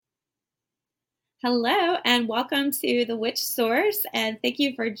Hello and welcome to The Witch Source, and thank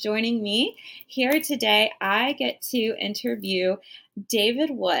you for joining me. Here today, I get to interview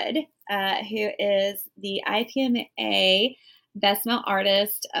David Wood, who is the IPMA Best Male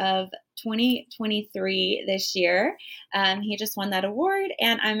Artist of 2023 this year. He just won that award,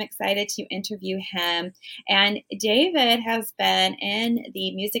 and I'm excited to interview him. And David has been in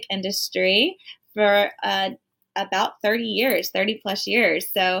the music industry for about 30 plus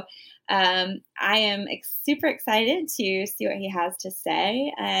years. So I am super excited to see what he has to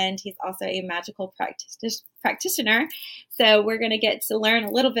say, and he's also a magical practitioner. So we're going to get to learn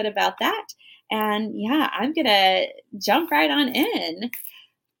a little bit about that. And yeah, I'm going to jump right on in.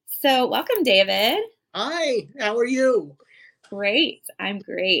 So welcome, David. Hi, how are you? Great. I'm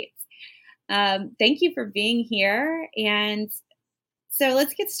great. Thank you for being here. And so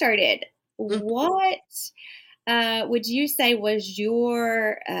let's get started. What would you say was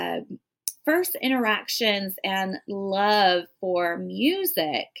your first interactions and love for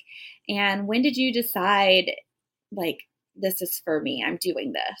music? And when did you decide, like, this is for me, I'm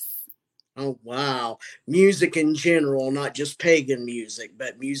doing this? Oh, wow. Music in general, not just pagan music,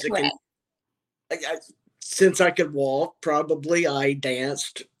 but music. Correct. Since I could walk, probably I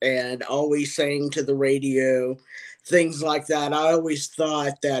danced and always sang to the radio, things like that. I always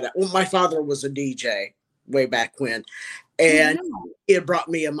thought that, well, my father was a DJ way back when, and he had brought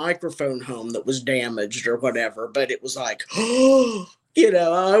me a microphone home that was damaged or whatever, but it was like, oh, I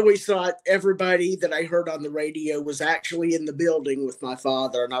always thought everybody that I heard on the radio was actually in the building with my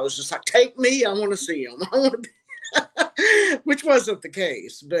father. And I was just like, take me, I want to see him. I want to be, which wasn't the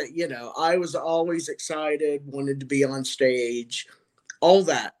case, but I was always excited, wanted to be on stage, all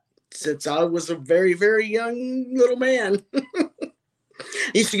that since I was a very, very young little man.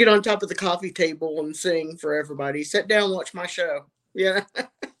 I used to get on top of the coffee table and sing for everybody. Sit down, watch my show. Yeah,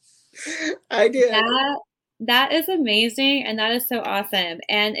 I did. That is amazing, and that is so awesome.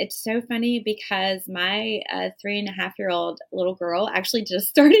 And it's so funny because my 3.5-year-old little girl actually just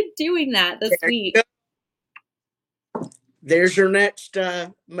started doing that this week. There's your next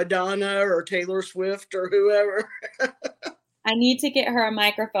Madonna or Taylor Swift or whoever. I need to get her a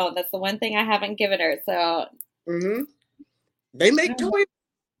microphone. That's the one thing I haven't given her. So they make toys.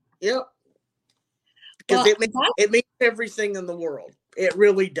 Yep. Because it means everything in the world. It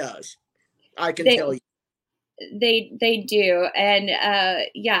really does. I can tell you. They do. And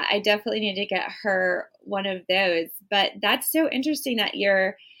yeah, I definitely need to get her one of those. But that's so interesting that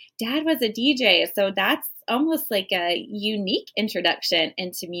your dad was a DJ. So that's almost like a unique introduction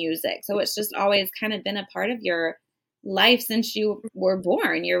into music. So it's just always kind of been a part of your life since you were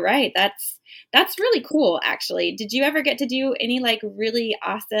born. You're right. That's really cool, actually. Did you ever get to do any like really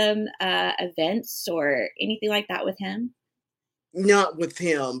awesome events or anything like that with him? Not with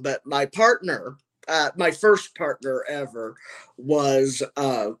him, but my partner, my first partner ever, was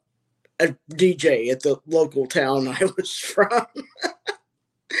a DJ at the local town I was from.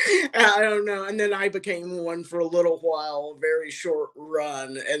 I don't know. And then I became one for a little while, a very short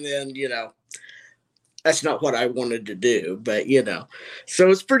run. And then, that's not what I wanted to do, but, so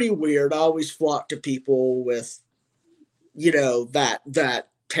it's pretty weird. I always flock to people with, that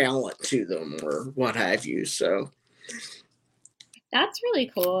talent to them or what have you. So that's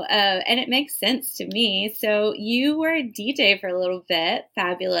really cool. And it makes sense to me. So you were a DJ for a little bit.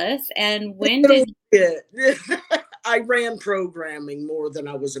 Fabulous. And when did I ran programming more than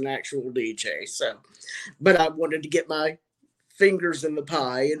I was an actual DJ. So, but I wanted to get my fingers in the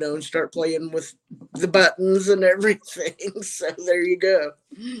pie, and start playing with the buttons and everything. So there you go.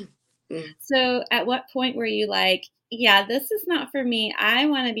 So at what point were you like, yeah, this is not for me. I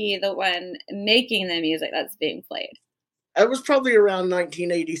want to be the one making the music that's being played? I was probably around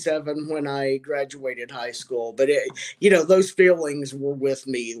 1987 when I graduated high school, but those feelings were with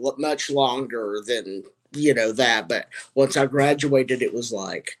me much longer than, that. But once I graduated, it was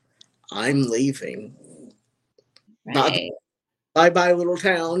like, I'm leaving. Right. Bye, little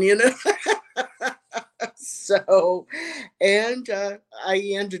town, So, and I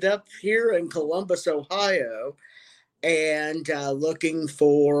ended up here in Columbus, Ohio, and looking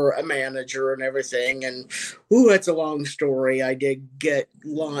for a manager and everything. And that's a long story. I did get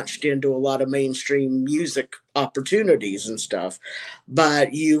launched into a lot of mainstream music opportunities and stuff,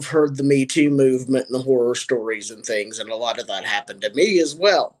 but you've heard the Me Too movement and the horror stories and things, and a lot of that happened to me as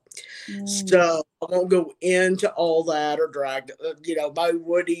well. So I won't go into all that or drag, my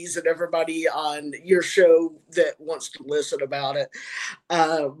Woodies and everybody on your show that wants to listen about it.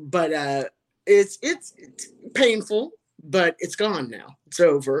 But it's painful, but it's gone now. It's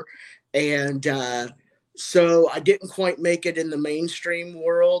over. And So I didn't quite make it in the mainstream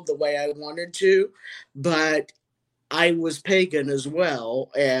world the way I wanted to, but I was pagan as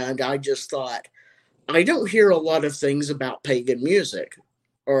well. And I just thought, I don't hear a lot of things about pagan music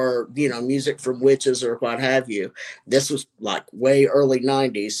or, music from witches or what have you. This was like way early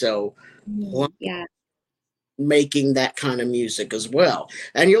 90s. So Yeah. making that kind of music as well.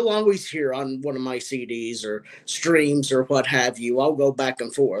 And you'll always hear on one of my CDs or streams or what have you, I'll go back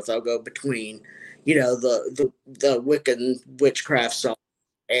and forth. I'll go between, the Wiccan witchcraft song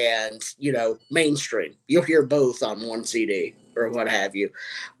and, mainstream. You'll hear both on one CD or what have you.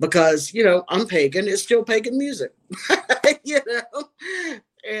 Because, I'm pagan, it's still pagan music. you know.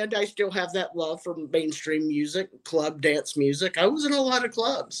 And I still have that love for mainstream music, club dance music. I was in a lot of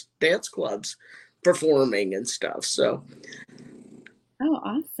clubs, dance clubs, performing and stuff. So, Oh,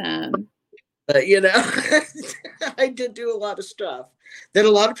 awesome. I did do a lot of stuff that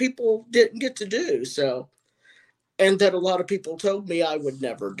a lot of people didn't get to do. So, and that a lot of people told me I would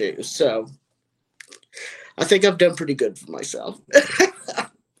never do. So, I think I've done pretty good for myself.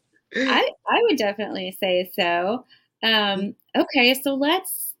 I would definitely say so. Okay, so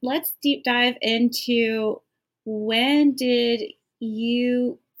let's deep dive into when did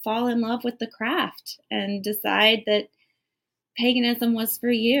you fall in love with the craft and decide that paganism was for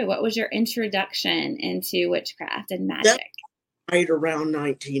you? What was your introduction into witchcraft and That magic? right around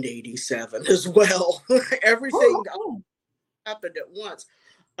 1987 as well. Everything Oh, happened at once.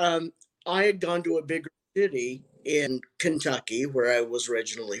 Um, I had gone to a bigger city in Kentucky, where I was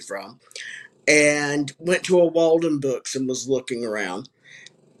originally from, and went to a Walden Books and was looking around.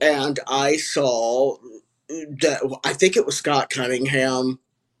 And I saw that, I think it was Scott Cunningham,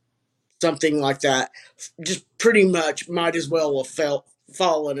 something like that. Just pretty much might as well have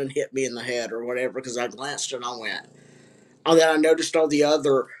fallen and hit me in the head or whatever, because I glanced and I went. And then I noticed all the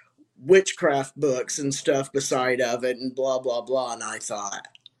other witchcraft books and stuff beside of it and blah blah blah, and I thought,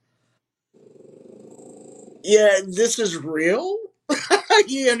 yeah, this is real.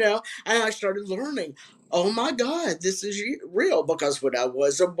 And I started learning, oh my god, this is real. Because when I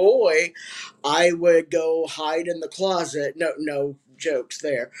was a boy, I would go hide in the closet. No jokes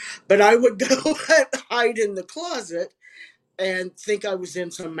there, but I would go hide in the closet and think I was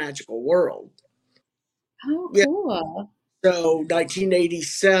in some magical world. oh, Yeah. cool. So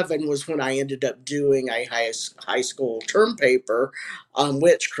 1987 was when I ended up doing a high school term paper on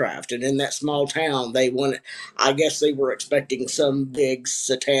witchcraft. And in that small town, they wanted, I guess they were expecting some big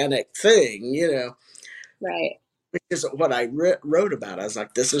satanic thing, Right. which isn't what I wrote about. I was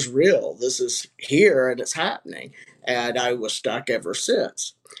like, this is real. This is here and it's happening. And I was stuck ever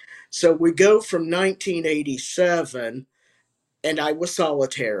since. So we go from 1987, and I was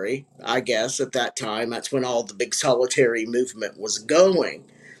solitary, I guess, at that time. That's when all the big solitary movement was going,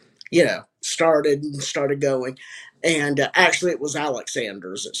 started going. And actually, it was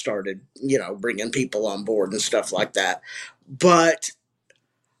Alexander's that started, bringing people on board and stuff like that. But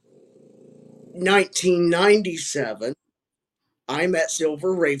 1997, I met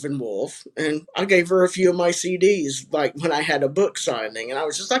Silver Ravenwolf, and I gave her a few of my CDs, like when I had a book signing, and I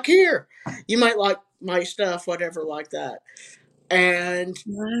was just like, "Here, you might like my stuff, whatever, like that." And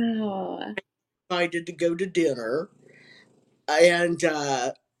Wow. invited to go to dinner, and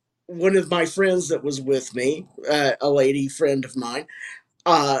one of my friends that was with me, a lady friend of mine,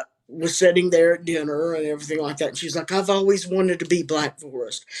 was sitting there at dinner and everything like that. And she's like, I've always wanted to be Black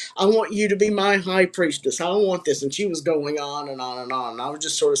Forest. I want you to be my high priestess. I want this. And she was going on and on and on. And I was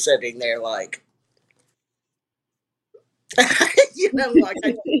just sort of sitting there like, like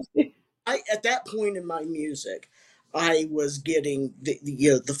at that point in my music, I was getting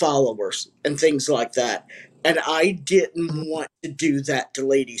the followers and things like that. And I didn't want to do that to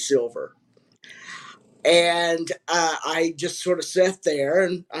Lady Silver. And I just sort of sat there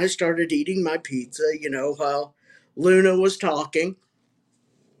and I started eating my pizza, while Luna was talking.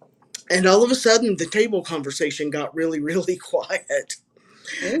 And all of a sudden, the table conversation got really, really quiet.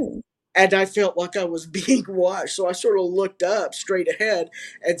 Ooh. And I felt like I was being watched. So I sort of looked up straight ahead,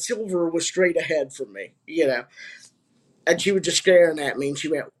 and Silver was straight ahead from me. And she was just staring at me, and she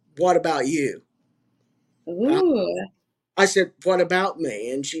went, "What about you?" Ooh. I said, "What about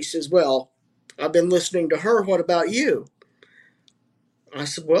me?" And she says, "Well, I've been listening to her. What about you?" I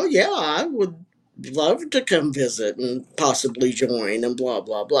said, "Well, yeah, I would love to come visit and possibly join and blah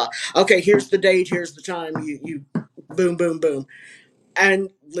blah blah." Okay, here's the date, here's the time. You boom boom boom. And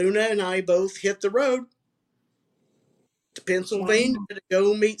Luna and I both hit the road to Pennsylvania Wow. to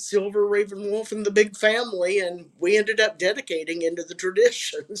go meet Silver Ravenwolf and the big family, and we ended up dedicating into the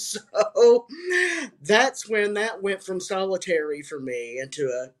tradition. So that's when that went from solitary for me into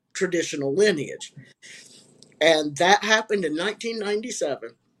a traditional lineage. And that happened in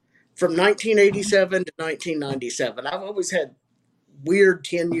 1997. From 1987 to 1997. I've always had weird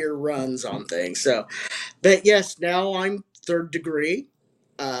 10-year runs on things. So, but yes, now I'm third degree,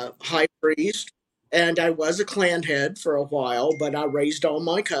 high priest. And I was a clan head for a while, but I raised all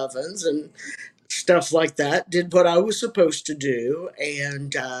my covens and stuff like that, did what I was supposed to do.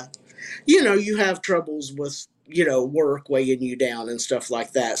 And, you have troubles with, work weighing you down and stuff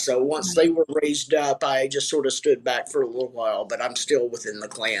like that. So once they were raised up, I just sort of stood back for a little while, but I'm still within the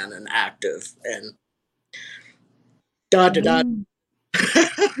clan and active and da da da. Mm.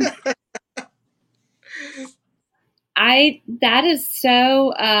 That is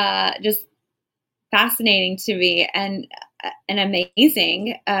so just fascinating to me and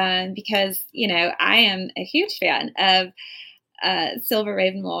amazing because I am a huge fan of Silver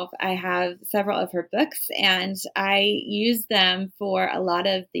Ravenwolf. I have several of her books, and I use them for a lot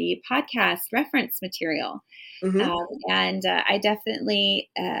of the podcast reference material. Hmm. And I definitely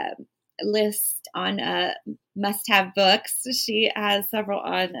list on must-have books. She has several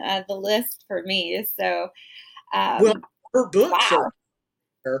on the list for me. So, Well, her books are wow,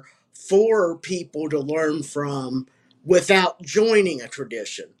 there for people to learn from without joining a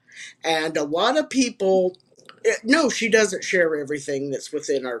tradition. And a lot of people, no, she doesn't share everything that's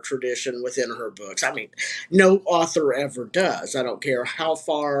within our tradition within her books. I mean, no author ever does. I don't care how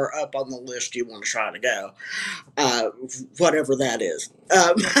far up on the list you want to try to go, uh, whatever that is.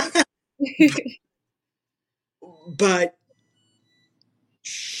 But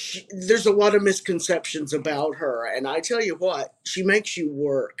there's a lot of misconceptions about her. And I tell you what, she makes you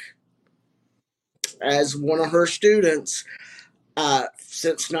work. As one of her students,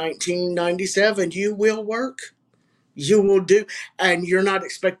 since 1997, you will work. You will do, and you're not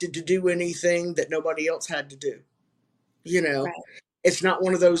expected to do anything that nobody else had to do. You know, right. it's not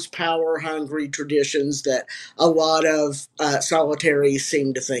one of those power hungry traditions that a lot of solitaries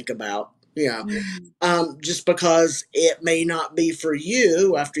seem to think about. Mm, Just because it may not be for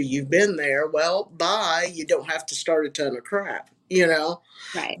you after you've been there, well, bye. You don't have to start a ton of crap.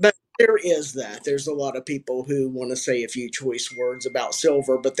 right. But there is that. There's a lot of people who want to say a few choice words about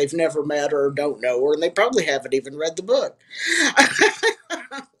Silver, but they've never met her or don't know her, and they probably haven't even read the book.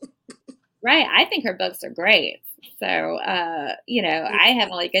 Right. I think her books are great. So, I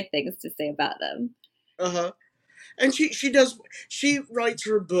have only good things to say about them. Uh-huh. And she writes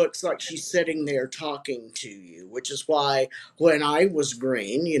her books like she's sitting there talking to you, which is why when I was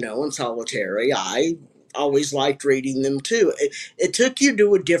green, and solitary, I always liked reading them too. It took you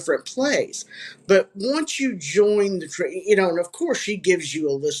to a different place. But once you join and of course she gives you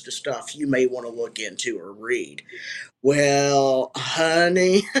a list of stuff you may want to look into or read. Well,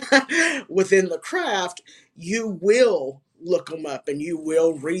 honey, within the craft, you will look them up and you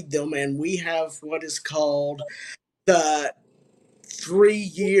will read them. And we have what is called the 3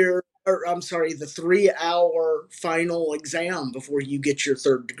 year, or I'm sorry, the 3 hour final exam before you get your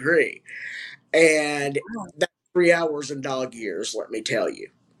third degree. And that's 3 hours in dog years, let me tell you.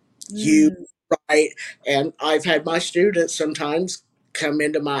 You Mm, write, and I've had my students sometimes come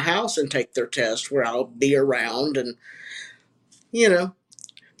into my house and take their test where I'll be around. And, you know,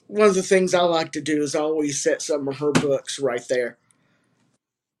 one of the things I like to do is always set some of her books right there.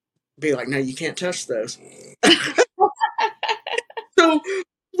 Be like, no, you can't touch those. So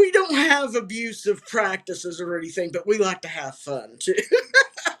we don't have abusive practices or anything, but we like to have fun too.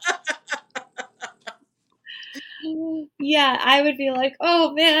 yeah, I would be like,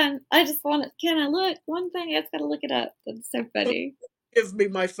 oh man, I just want to, can I look? One thing, I just got to look it up. That's so funny. Give me,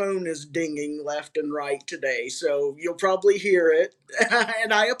 my phone is dinging left and right today, so you'll probably hear it,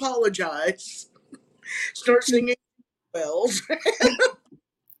 and I apologize. Start singing bells.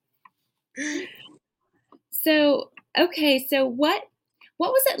 So, okay, so what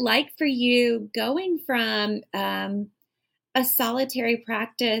was it like for you going from a solitary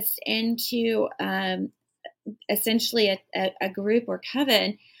practice into essentially a group or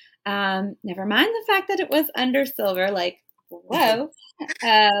coven? Never mind the fact that it was under silver, like, whoa.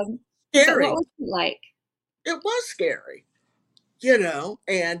 But what Scary. was it like? It was scary.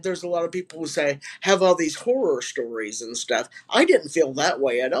 And there's a lot of people who say, have all these horror stories and stuff. I didn't feel that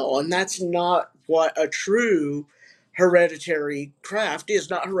way at all. And that's not what a true hereditary craft is.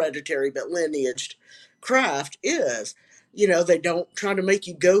 Not hereditary, but lineaged craft is. They don't try to make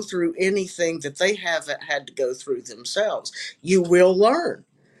you go through anything that they haven't had to go through themselves. You will learn.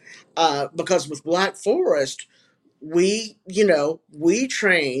 Because with Black Forest, we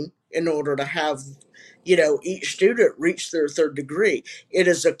train in order to have, each student reach their third degree. It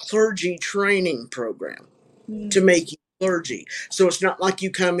is a clergy training program to Mm, make you clergy. So it's not like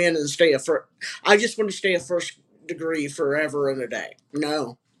you come in and stay I just want to stay a first degree forever and a day.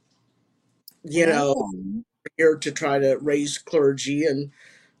 No, you know, Okay. here to try to raise clergy and,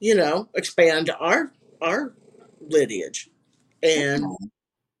 expand our lineage. And Okay.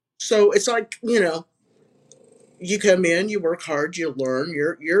 so it's like, you come in, you work hard, you learn,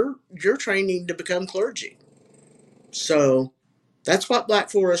 you're training to become clergy. So that's what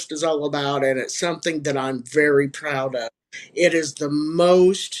Black Forest is all about, and it's something that I'm very proud of. It is the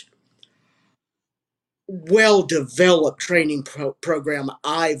most well developed training program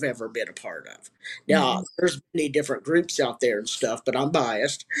I've ever been a part of. Now, Mhm. there's many different groups out there and stuff, but I'm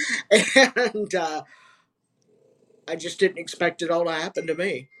biased. And I just didn't expect it all to happen to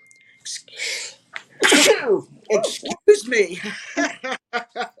me. Excuse me.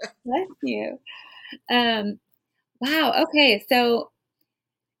 Bless you. Um, wow. Okay. So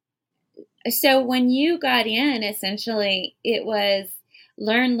when you got in, essentially, it was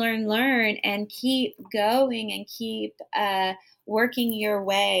learn, learn, learn, and keep going and keep working your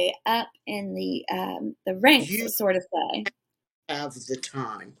way up in the ranks, You sort of say. have the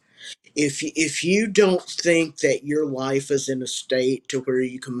time. If you don't think that your life is in a state to where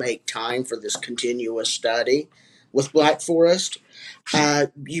you can make time for this continuous study with Black Forest,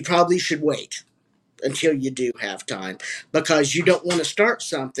 you probably should wait until you do have time, because you don't want to start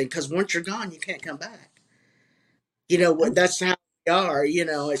something, because once you're gone you can't come back. Oh, That's how we are.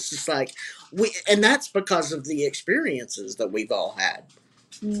 It's just like and that's because of the experiences that we've all had.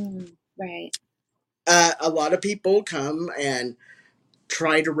 right. A lot of people come and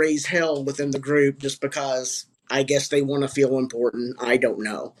try to raise hell within the group just because I guess they want to feel important. I don't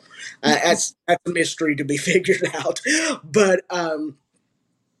know. That's a mystery to be figured out. But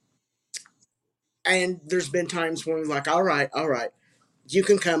and there's been times when we're like, all right, you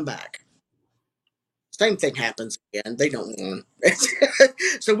can come back. Same thing happens again. They don't want.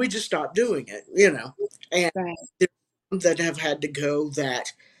 So we just stop doing it. And Right. there's some that have had to go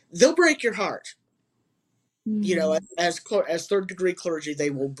that they'll break your heart. Mm, As third degree clergy, they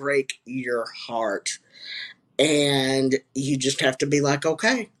will break your heart, and you just have to be like,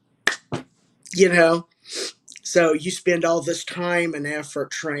 okay, you know. So you spend all this time and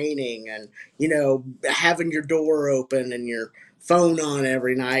effort training, and having your door open and your phone on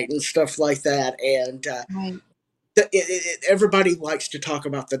every night and stuff like that, and right. everybody likes to talk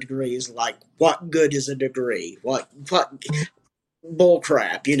about the degrees, like what good is a degree, what bull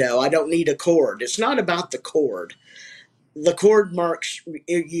crap. I don't need a cord. It's not about the cord. The cord marks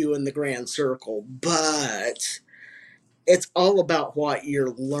you in the grand circle, but it's all about what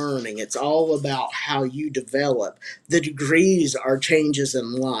you're learning. It's all about how you develop. The degrees are changes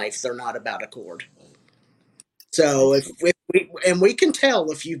in life. They're not about a cord. So Gotcha. we can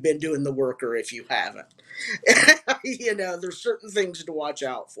tell if you've been doing the work or if you haven't. There's certain things to watch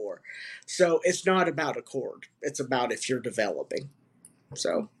out for. So it's not about a cord. It's about if you're developing.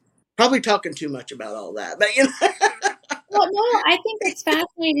 So probably talking too much about all that, but Well, no, I think it's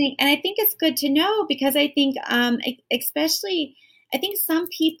fascinating, and I think it's good to know because I think, especially, I think some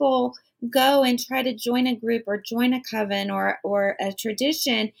people go and try to join a group or join a coven or a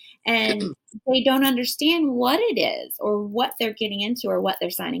tradition, and they don't understand what it is or what they're getting into or what they're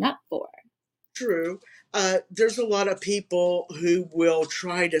signing up for. true. There's a lot of people who will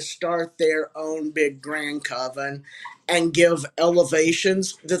try to start their own big grand coven and give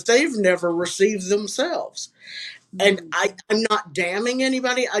elevations that they've never received themselves. And Mm, I'm not damning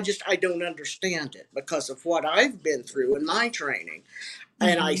anybody. I don't understand it because of what I've been through in my training.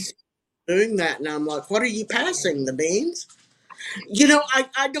 And I mhm. see doing that, and I'm like, what are you passing, the beans?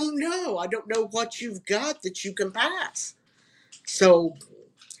 I don't know. I don't know what you've got that you can pass. So,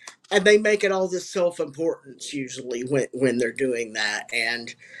 and they make it all this self-importance usually when they're doing that.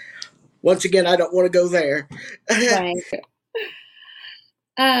 And once again, I don't want to go there. Right.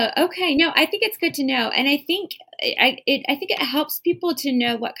 Okay. No, I think it's good to know, and I think it helps people to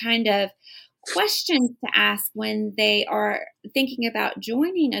know what kind of questions to ask when they are thinking about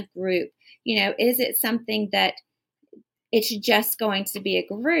joining a group. Is it something that it's just going to be a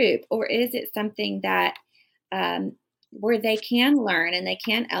group, or is it something that um, where they can learn and they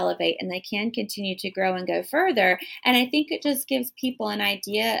can elevate and they can continue to grow and go further? And I think it just gives people an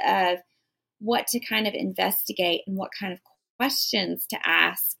idea of what to kind of investigate and what kind of questions to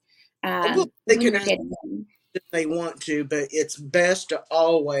ask Well, they when can you're ask getting in. if they want to, but it's best to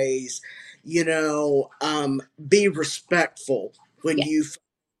always, be respectful when Yeah. you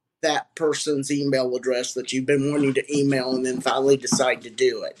that person's email address that you've been wanting to email and then finally decide to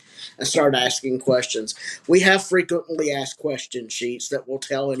do it and start asking questions. We have frequently asked question sheets that will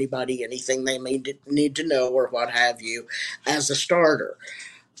tell anybody anything they may need to know or what have you as a starter.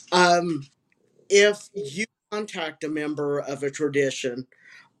 Um, if you contact a member of a tradition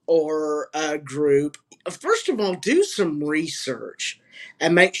or a group, first of all, do some research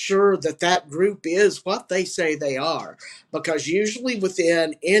and make sure that that group is what they say they are. Because usually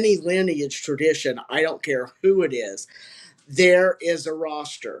within any lineage tradition, I don't care who it is, there is a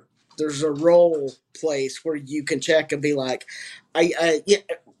roster. There's a role place where you can check and be like, yeah,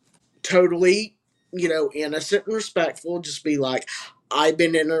 totally, innocent and respectful. Just be like, I've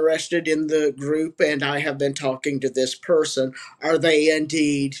been interested in the group and I have been talking to this person. Are they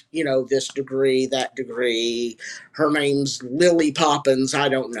indeed, this degree, that degree? Her name's Lily Poppins. I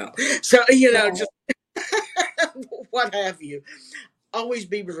don't know. So, Right. just what have you. Always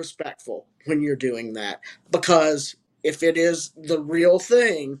be respectful when you're doing that, because if it is the real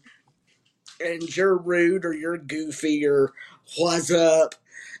thing and you're rude or you're goofy or what's up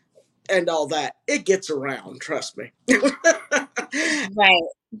and all that, it gets around, trust me. Right.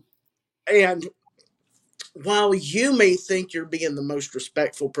 And while you may think you're being the most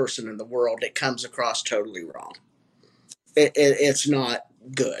respectful person in the world, it comes across totally wrong. It's not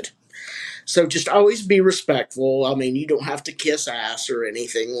good. So just always be respectful. I mean, you don't have to kiss ass or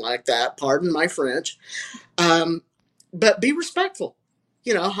anything like that. Pardon my French. Um, but be respectful.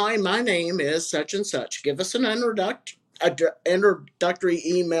 Hi, my name is such and such. Give us an introductory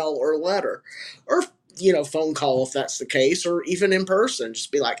email or letter, or phone call if that's the case, or even in person.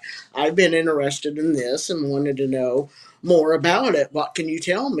 Just be like, I've been interested in this and wanted to know more about it. What can you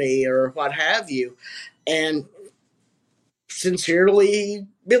tell me, or what have you? And sincerely,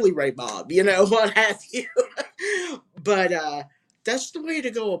 Billy Ray Bob. What have you. But that's the way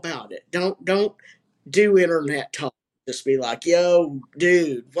to go about it. Don't do internet talk. Just be like, yo,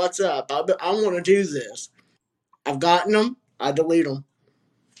 dude, what's up? I want to do this. I've gotten them. I delete them.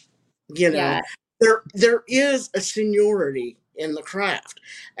 You know, Yeah. there is a seniority in the craft,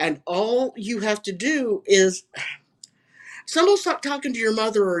 and all you have to do is someone stop talking to your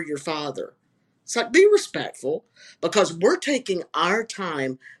mother or your father. It's like, be respectful, because we're taking our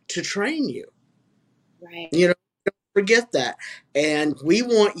time to train you. Right. You know, forget that. And we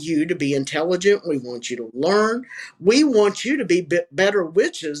want you to be intelligent. We want you to learn. We want you to be better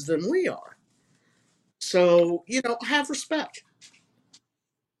witches than we are. So, have respect.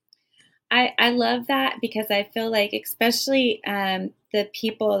 I love that because I feel like, especially the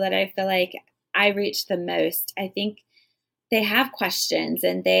people that I feel like I reach the most, I think they have questions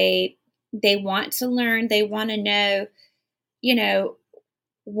and they want to learn. They want to know, you know,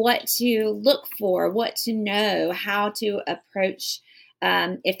 what to look for, what to know, how to approach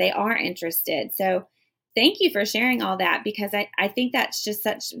if they are interested. So thank you for sharing all that, because I think that's just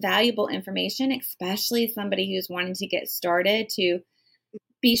such valuable information, especially somebody who's wanting to get started, to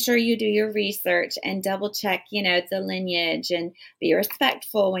be sure you do your research and double check, the lineage, and be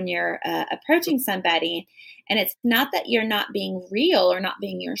respectful when you're approaching somebody. And it's not that you're not being real or not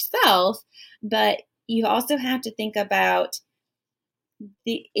being yourself, but you also have to think about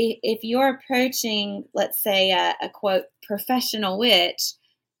if you're approaching, let's say, a quote professional witch,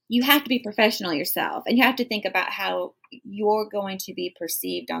 you have to be professional yourself, and you have to think about how you're going to be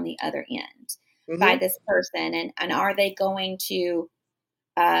perceived on the other end by Hmm. this person, and are they going to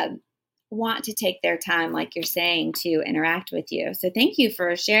um, want to take their time, like you're saying, to interact with you. So thank you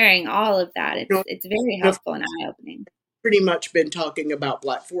for sharing all of that. You know, It's very I've helpful and eye opening. pretty much been talking about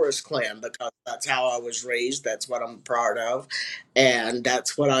Black Forest Clan because that's how I was raised. That's what I'm proud of. And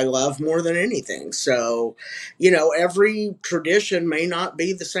that's what I love more than anything. So, every tradition may not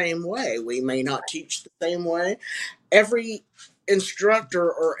be the same way. We may not teach the same way. Every instructor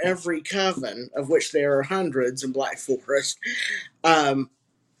or every coven, of which there are hundreds in Black Forest, um,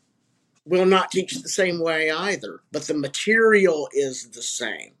 will not teach the same way either. But the material is the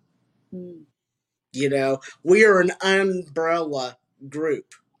same. Mm, We are an umbrella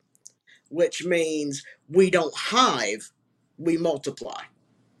group, which means we don't hive, we multiply.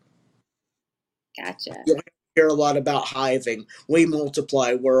 gotcha. You'll hear a lot about hiving. We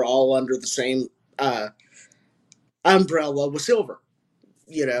multiply. We're all under the same uh, umbrella with Silver.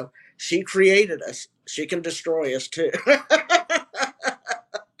 She created us. She can destroy us too.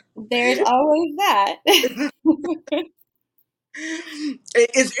 There's always that.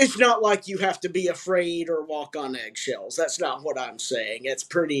 It's not like you have to be afraid or walk on eggshells. That's not what I'm saying. It's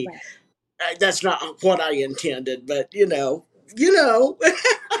pretty. Right. That's not what I intended. But you know.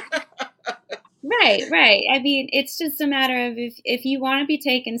 Right, right. I mean, it's just a matter of if you want to be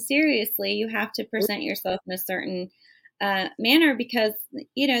taken seriously, you have to present yourself in a certain manner because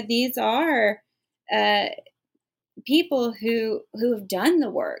these are uh, people who have done the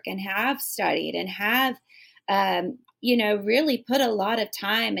work and have studied and have really put a lot of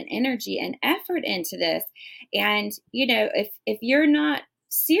time and energy and effort into this. And if you're not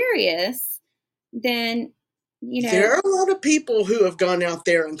serious, then you There know are a lot of people who have gone out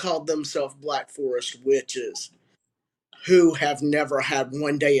there and called themselves Black Forest witches who have never had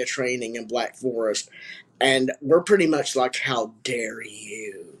one day of training in Black Forest. And we're pretty much like, how dare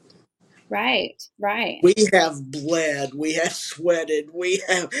you? right, right, We have bled, we have sweated, we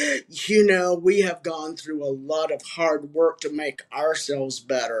have gone through a lot of hard work to make ourselves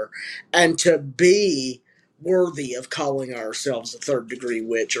better and to be worthy of calling ourselves a third degree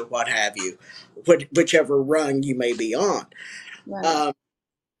witch or what have you, whichever rung you may be on. right. Um,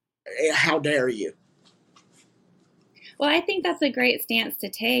 how dare you? Well, I think that's a great stance to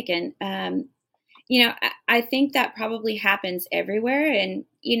take. And, I think that probably happens everywhere. And,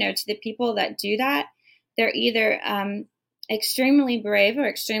 to the people that do that, they're either extremely brave or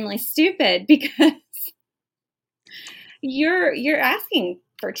extremely stupid because you're asking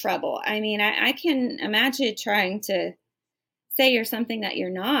for trouble. I mean, I can imagine trying to say you're something that you're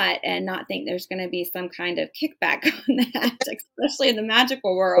not and not think there's going to be some kind of kickback on that, especially in the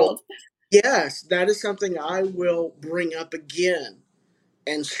magical Well, world. yes, that is something I will bring up again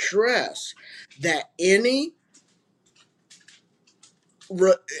and stress that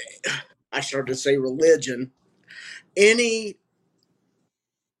re- I started to say religion, any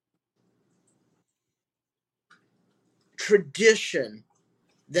tradition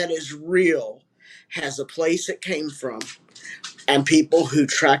that is real has a place it came from and people who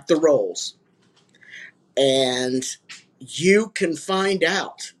track the rolls. And you can find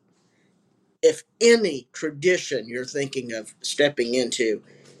out if any tradition you're thinking of stepping into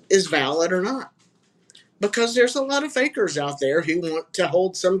is valid or not. Because there's a lot of fakers out there who want to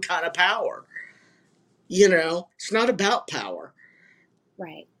hold some kind of power. It's not about power.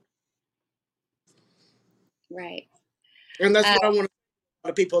 Right, right. And that's Uh, what I want to a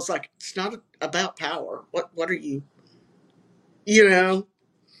lot of people. It's like, it's not about power. What are you, you know,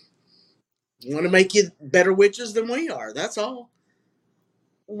 want to make you better witches than we are. That's all.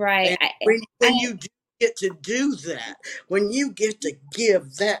 right. And I when you do get to do that, when you get to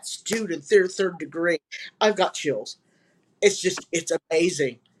give that student their third degree, I've got chills. It's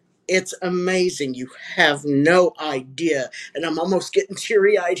amazing. It's amazing. You have no idea. And I'm almost getting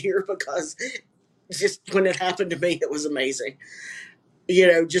teary eyed here because just when it happened to me, it was amazing.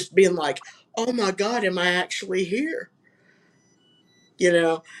 Just being like, oh my God, am I actually here? you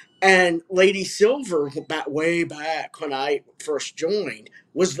know. And Lady Silver, back way back when I first joined,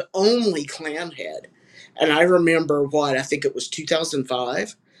 was the only clan head. And I remember I think it was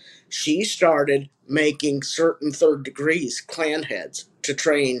 2005. She started making certain third degrees clan heads to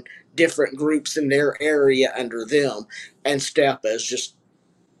train different groups in their area under them, and step as just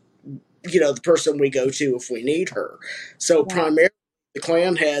the person we go to if we need her. So Right. primarily the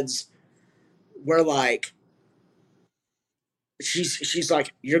clan heads were like, she's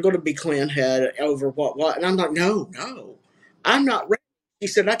like, you're going to be clan head over what, and I'm like, no, I'm not ready. She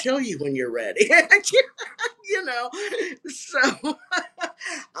said, I tell you when you're ready. you know so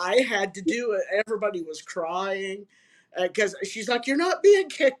I had to do it. Everybody was crying because she's like, you're not being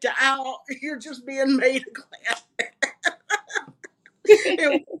kicked out, you're just being made a clan.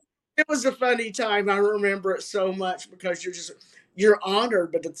 it, it was a funny time. I remember it so much because you're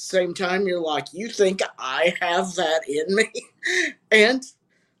honored, but at the same time you're like, you think I have that in me? And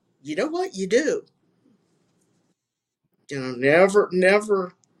you know what? You do.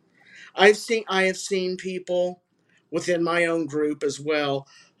 Never. I have seen people within my own group as well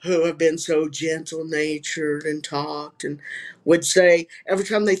who have been so gentle natured and talked and would say every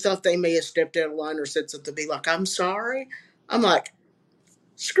time they thought they may have stepped out of line or said something, be like, I'm sorry. I'm like,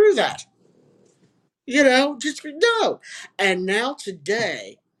 screw that. Just no. And now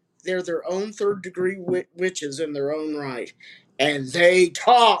today, they're their own third degree witches in their own right. And they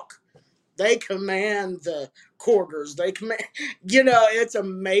talk. They command the quarters. They command, it's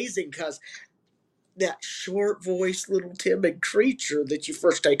amazing because that short voiced little timid creature that you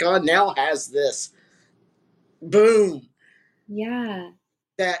first take on now has this boom Yeah.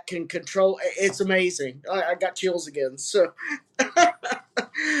 that can control. It's amazing. I got chills again. So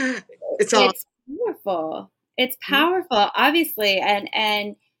it's awesome. It's powerful. It's powerful, obviously,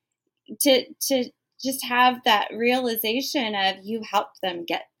 and to just have that realization of you helped them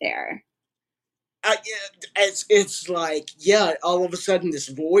get there. It's like, yeah, all of a sudden this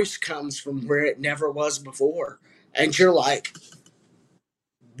voice comes from where it never was before, and you're like,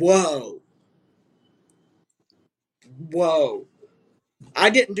 whoa, whoa, I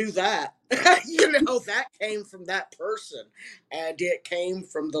didn't do that. That came from that person, and it came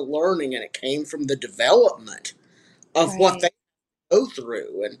from the learning, and it came from the development of what Right. they go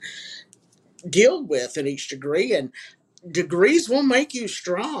through and deal with in each degree. And degrees will make you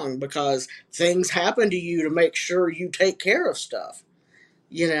strong because things happen to you to make sure you take care of stuff.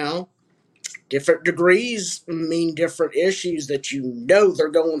 You know, different degrees mean different issues that they're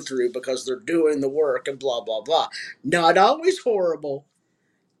going through because they're doing the work and blah, blah, blah. Not always horrible,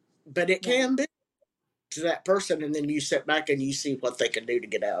 but it Right. can be to that person. And then you sit back and you see what they can do to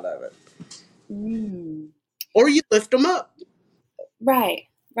get out of it. Mm. Or you lift them up. Right.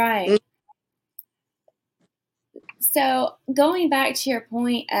 Right. Mm. So going back to your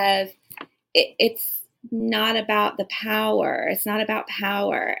point of it's not about the power. It's not about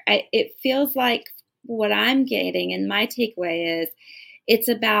power. It feels like what I'm getting and my takeaway is it's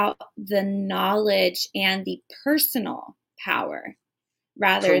about the knowledge and the personal power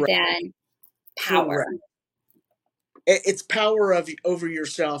rather Correct. than power. Correct. It's power over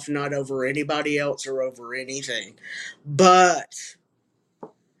yourself, not over anybody else or over anything. But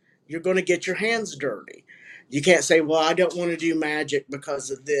you're going to get your hands dirty. You can't say, "Well, I don't want to do magic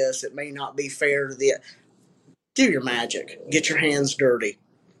because of this. It may not be fair to the." Do your magic. Get your hands dirty.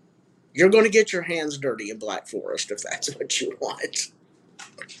 You're going to get your hands dirty in Black Forest if that's what you want.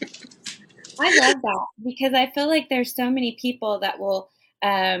 I love that because I feel like there's so many people that will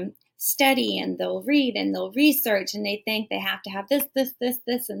study and they'll read and they'll research and they think they have to have this, and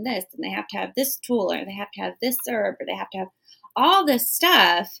this, and they have to have this tool or they have to have this herb or they have to have all this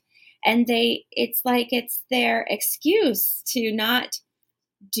stuff. And it's like it's their excuse to not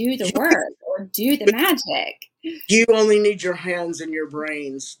do the work or do the magic. You only need your hands and your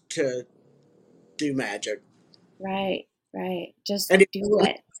brains to do magic. Right, right. Just And if do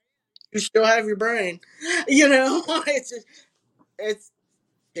it. you still have your brain, it's it's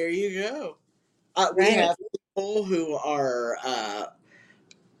there you go. We Right. have people who are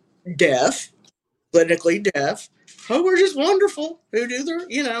deaf, clinically deaf, who are just wonderful, who do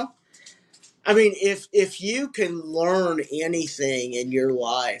their. I mean, if you can learn anything in your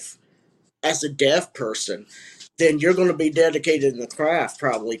life as a deaf person, then you're going to be dedicated in the craft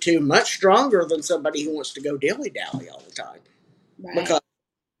probably too, much stronger than somebody who wants to go dilly dally all the time. Right. Because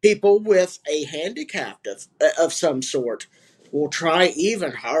people with a handicap of some sort will try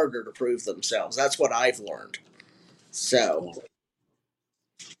even harder to prove themselves. That's what I've learned. So Yeah.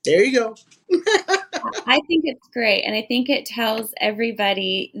 there you go. I think it's great. And I think it tells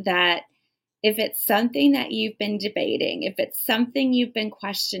everybody that if it's something that you've been debating, if it's something you've been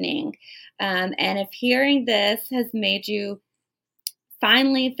questioning, and if hearing this has made you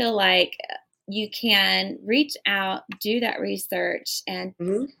finally feel like you can reach out, do that research, and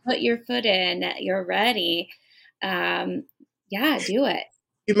Mhm. put your foot in, that you're ready, um, yeah, do it.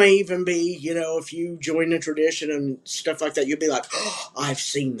 You may even be, if you join a tradition and stuff like that, you'll be like, oh, I've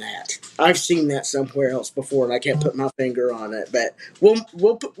seen that. I've seen that somewhere else before, and I can't put my finger on it. But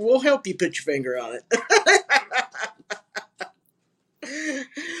we'll help you put your finger on it.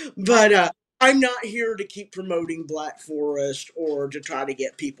 But I'm not here to keep promoting Black Forest or to try to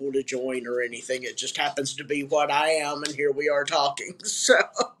get people to join or anything. It just happens to be what I am, and here we are talking. So,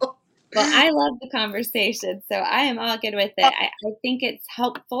 Well, I love the conversation, so I am all good with it. I think it's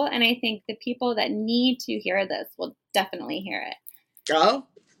helpful, and I think the people that need to hear this will definitely hear it. oh,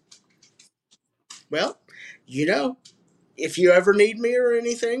 well, you know, if you ever need me or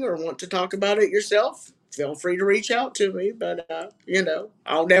anything or want to talk about it yourself, feel free to reach out to me. But,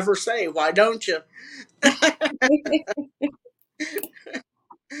 I'll never say, why don't you?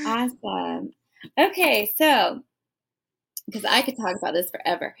 Awesome. Okay, so because I could talk about this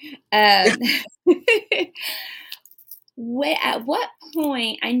forever. Um, at what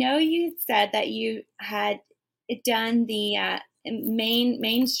point? I know you said that you had done the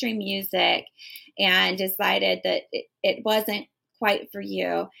mainstream music and decided that it wasn't quite for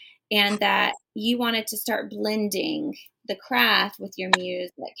you, and that you wanted to start blending the craft with your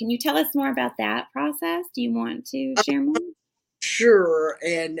music. Can you tell us more about that process? Do you want to share more? Sure,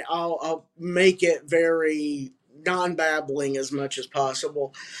 and I'll make it very non-babbling as much as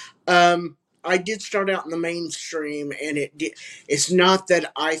possible. I did start out in the mainstream, and it's not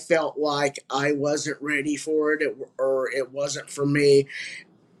that I felt like I wasn't ready for it, or it wasn't for me.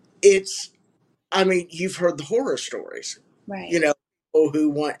 It's, I mean, you've heard the horror stories, you Right. know. who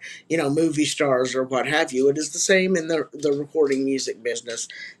want, movie stars or what have you. It is the same in the recording music business.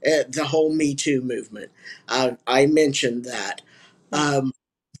 The whole Me Too movement. I mentioned that. Yeah.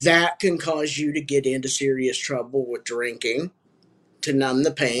 That can cause you to get into serious trouble with drinking to numb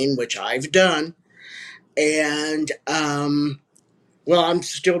the pain, which I've done. And well, I'm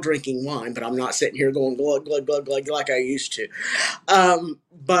still drinking wine, but I'm not sitting here going glug glug glug glug like I used to.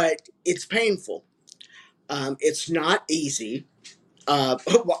 But it's painful. It's not easy.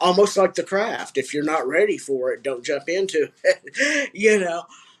 Almost like the craft. If you're not ready for it, don't jump into it.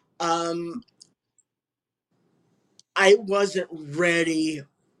 Um, I wasn't ready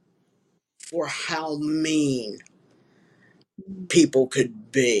for how mean Mm. people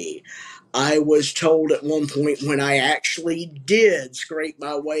could be. I was told at one point when I actually did scrape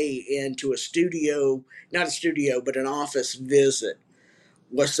my way into a studio, not a studio, but an office visit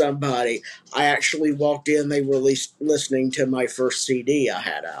with somebody. I actually walked in, they were listening to my first CD I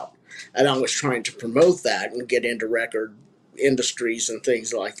had out. And I was trying to promote that and get into record industries and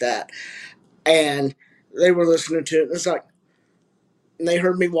things like that. And they were listening to it. And it's like, and they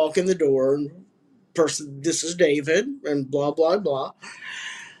heard me walk in the door and person, this is David, and blah, blah, blah.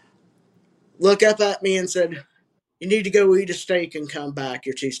 Look up at me and said, you need to go eat a steak and come back.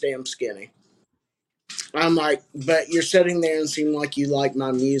 You're too damn skinny. I'm like, but you're sitting there and seem like you like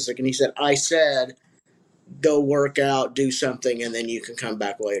my music. And he said, I said, go work out, do something, and then you can come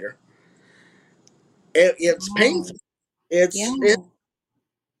back later. It's Wow. painful. It's it, Yeah.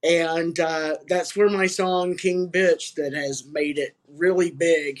 and that's where my song "King Bitch" that has made it really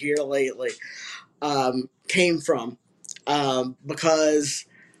big here lately came from, because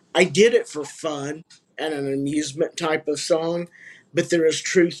I did it for fun and an amusement type of song, but there is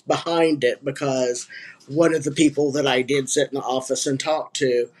truth behind it because one of the people that I did sit in the office and talk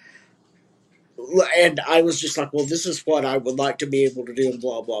to, and I was just like, well, this is what I would like to be able to do, and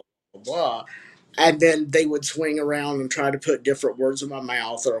blah, blah, blah, blah. And then they would swing around and try to put different words in my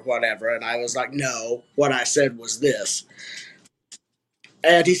mouth or whatever. And I was like, no, what I said was this.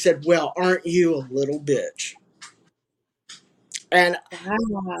 And he said, well, aren't you a little bitch? And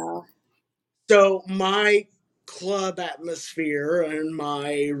Wow. so my club atmosphere and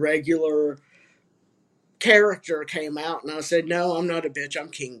my regular character came out, and I said, no, I'm not a bitch. I'm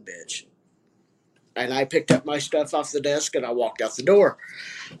King Bitch. And I picked up my stuff off the desk and I walked out the door.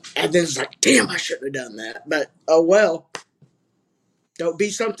 And then it's like, damn, I shouldn't have done that. But oh well, don't be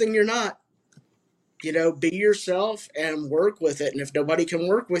something you're not. Be yourself and work with it. And if nobody can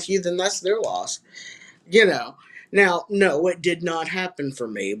work with you, then that's their loss. You know. Now, no, it did not happen for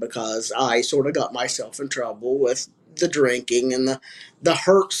me because I sort of got myself in trouble with the drinking and the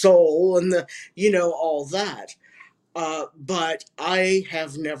hurt soul and all that. But I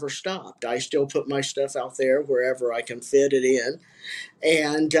have never stopped. I still put my stuff out there wherever I can fit it in.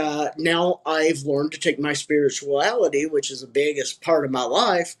 And now I've learned to take my spirituality, which is the biggest part of my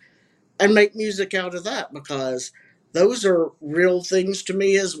life, and make music out of that because those are real things to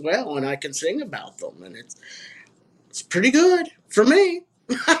me as well, and I can sing about them, and it's pretty good for me.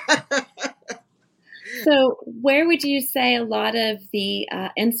 So, where would you say a lot of the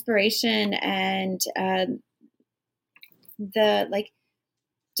inspiration and the like,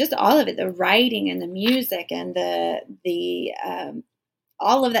 just all of it, the writing and the music and the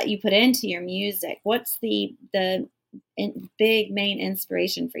all of that you put into your music? What's the big main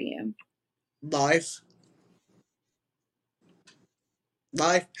inspiration for you? life,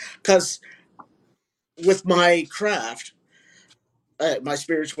 life, because with my craft, my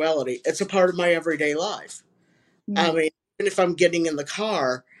spirituality, it's a part of my everyday life. I Mm. mean, even if I'm getting in the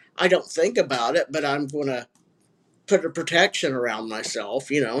car, I don't think about it, but I'm going to put a protection around myself.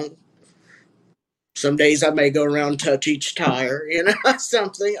 Some days I may go around touch each tire,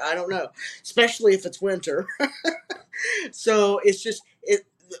 something. I don't know, especially if it's winter. So it's just it.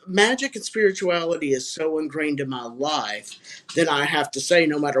 Magic and spirituality is so ingrained in my life that I have to say,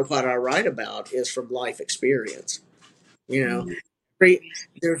 no matter what I write about, is from life experience. You know, Mm.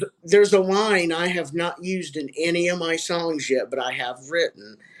 there's a line I have not used in any of my songs yet, but I have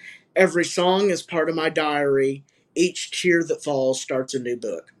written. Every song is part of my diary. Each tear that falls starts a new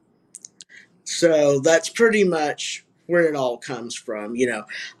book. So that's pretty much where it all comes from.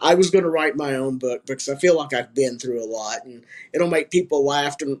 I was going to write my own book because I feel like I've been through a lot, and it'll make people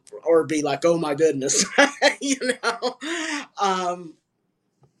laugh or be like, "Oh my goodness," you know. Um,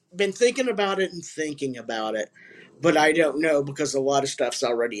 been thinking about it and thinking about it, but I don't know because a lot of stuff's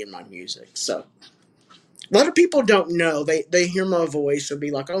already in my music. So a lot of people don't know. They hear my voice and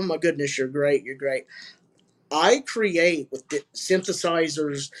be like, "Oh my goodness, you're great, you're great." I create with the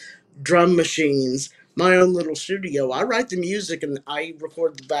synthesizers, drum machines. my own little studio. I write the music and I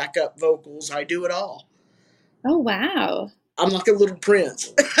record the backup vocals. I do it all. Oh, wow. I'm like a little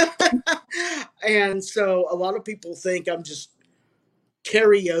prince. And so a lot of people think I'm just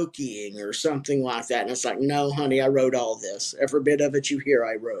karaokeing or something like that. And it's like, no, honey, I wrote all this. Every bit of it you hear,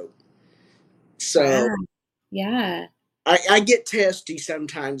 I wrote. So Wow. Yeah. I get testy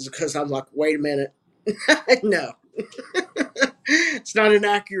sometimes because I'm like, wait a minute. No, it's not an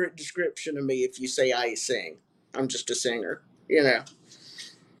accurate description of me if you say I sing. I'm just a singer, you know.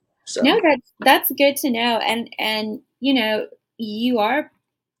 No, So, that's good to know. And you are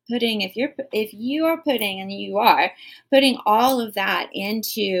putting if you are putting and you are putting all of that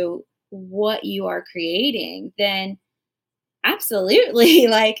into what you are creating, then absolutely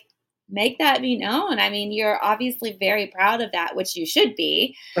like make that be known. I mean, you're obviously very proud of that, which you should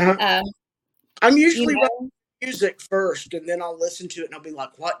be. uh Um, I'm you usually writing know, music first, and then I'll listen to it, and I'll be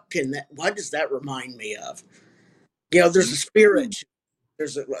like, what does that remind me of? There's a yeah, spirit.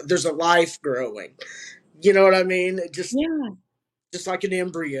 There's a life growing. You know what I mean? yeah. Just like an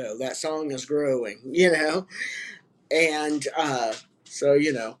embryo, that song is growing. And so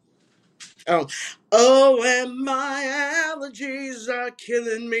oh, oh, and my allergies are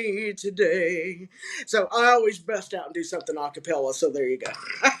killing me today. So I always bust out and do something a cappella. So there you go.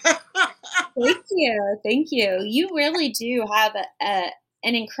 Thank you, thank you. You really do have an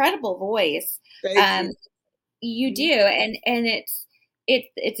incredible voice. Thank Um, you. You do, and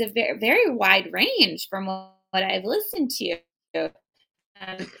it's a very very wide range from what I've listened to,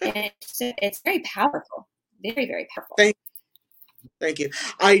 and it's very powerful, very very powerful. Thank, thank you.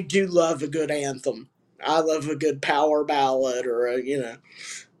 I do love a good anthem. I love a good power ballad or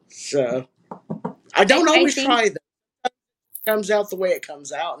So I don't I always think try that. It comes out the way it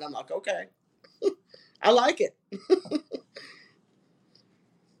comes out, and I'm like, okay, I like it.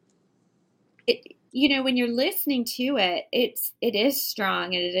 when you're listening to it, it is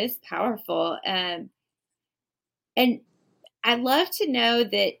strong and it is powerful, and I love to know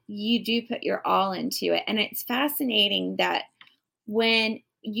that you do put your all into it, and it's fascinating that when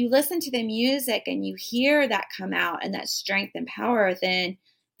you listen to the music and you hear that come out and that strength and power within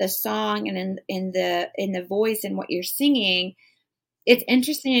the song and in the voice and what you're singing, it's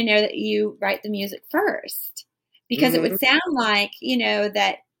interesting to know that you write the music first, because it would Hmm. sound like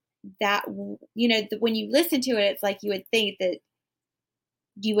when you listen to it, it's like you would think that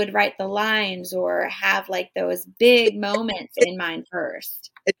you would write the lines or have like those big moments It, in mind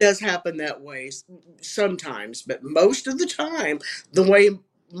first. it does happen that way sometimes, but most of the time, the way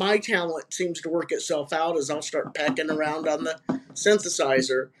my talent seems to work itself out is I'll start pecking around on the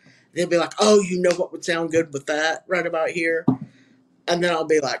synthesizer. They'll be like, "Oh, you know what would sound good with that right about here?" And then I'll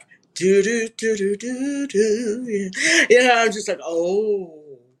be like, "Do do do do do do." I'm just like,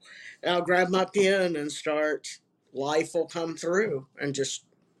 "Oh," and I'll grab my pen and start. Life will come through, and just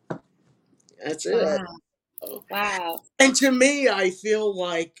that's it. Wow. Wow. And to me, I feel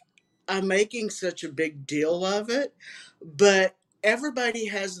like I'm making such a big deal of it, but everybody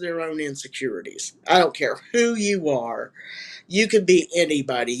has their own insecurities. I don't care who you are. You could be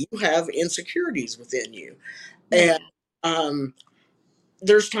anybody. You have insecurities within you. And Yeah. um,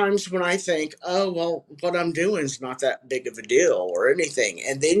 there's times when I think, oh, well, what I'm doing is not that big of a deal or anything.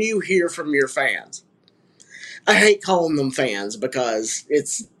 And then you hear from your fans. I hate calling them fans because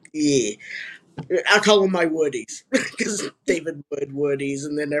yeah, I call them my Woodies because David Wood Woodies,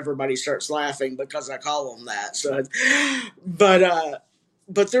 and then everybody starts laughing because I call them that. But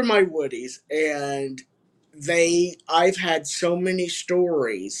but they're my Woodies, and I've had so many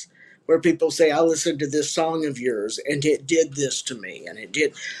stories where people say I listened to this song of yours and it did this to me, and it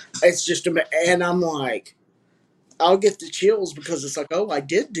did. It's just and I'm like, I'll get the chills because it's like, oh, I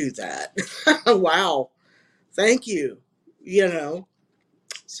did do that. Wow, thank you. You know,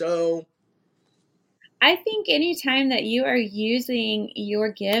 so. I think anytime that you are using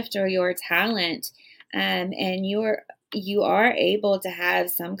your gift or your talent, and you are able to have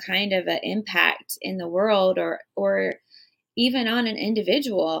some kind of an impact in the world, or even on an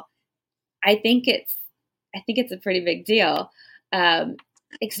individual, I think it's a pretty big deal, Well,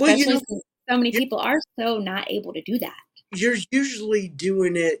 especially since so many people are so not able to do that. you're usually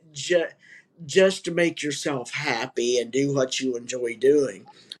doing it just to make yourself happy and do what you enjoy doing.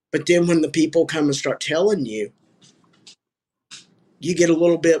 But then when the people come and start telling you, you get a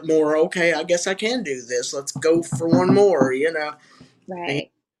little bit more, okay, I guess I can do this. Let's go for one more. And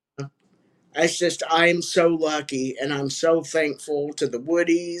Right. it's just, I'm so lucky and I'm so thankful to the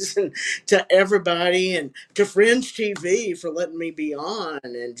Woodies and to everybody and to Friends TV for letting me be on.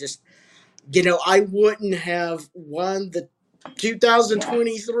 And just, I wouldn't have won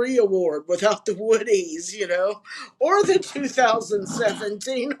 2023 award without the Woodies, or the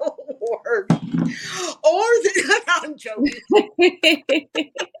 2017 award, or the, I'm joking.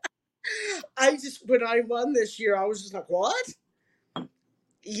 When I won this year, I was just like, what?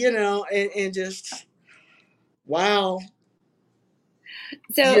 And just, wow.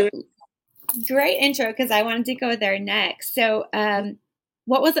 So great intro, because I wanted to go there next. So,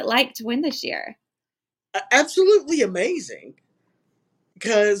 what was it like to win this year? Absolutely amazing,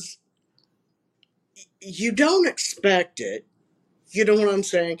 because you don't expect it. You know what I'm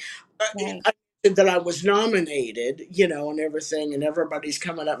saying? Right. I said that I was nominated, and everything, and everybody's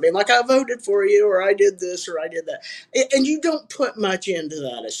coming up being like, I voted for you, or I did this, or I did that. And you don't put much into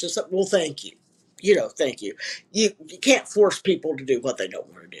that. It's just like, well, thank you. Thank you. You can't force people to do what they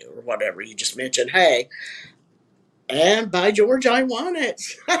don't want to do or whatever. You just mention, hey, and by George, I won it.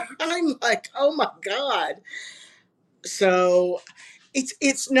 I'm like, oh my God. So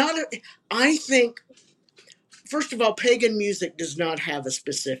it's not I think, first of all, pagan music does not have a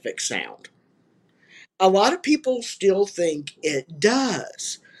specific sound. A lot of people still think it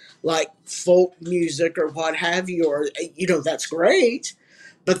does, like folk music or what have you, or, that's great.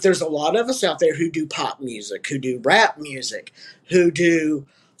 But there's a lot of us out there who do pop music, who do rap music, who do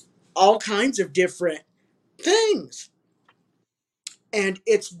all kinds of different things. And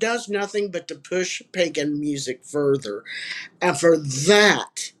it does nothing but to push pagan music further. And for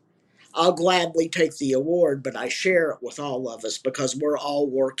that, I'll gladly take the award, but I share it with all of us because we're all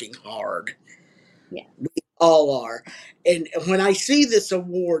working hard. Yeah. All are. And when I see this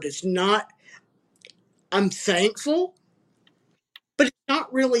award, I'm thankful, but it's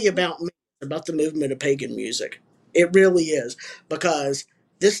not really about me. It's about the movement of pagan music. It really is, because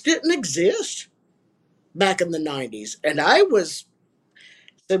this didn't exist back in the 90s. And I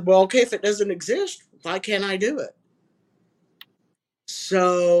said, well, okay, if it doesn't exist, why can't I do it?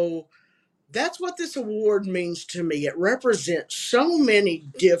 So that's what this award means to me. It represents so many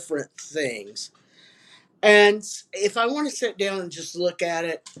different things. And if I want to sit down and just look at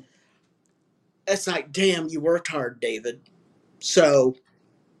it, it's like, damn, you worked hard, David. So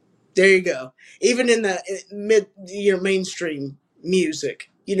there you go. Even in the mainstream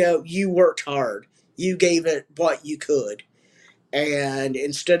music, you worked hard. You gave it what you could. And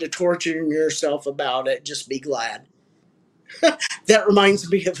instead of torturing yourself about it, just be glad. That reminds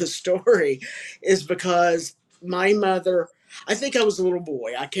me of a story, is because my mother, I think I was a little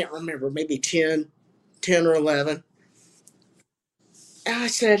boy. I can't remember, maybe 10 or 11. And I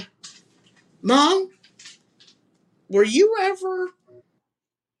said, Mom, were you ever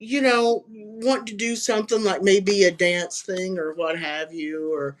want to do something like maybe a dance thing or what have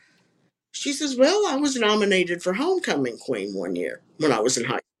you? Or she says, well, I was nominated for homecoming queen one year when I was in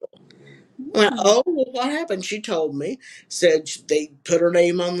high school. I went, Hmm. oh, well, what happened? She told me, said they put her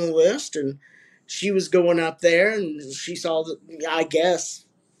name on the list, and she was going up there, and she saw that, I guess,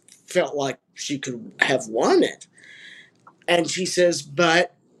 felt like she could have won it. And she says,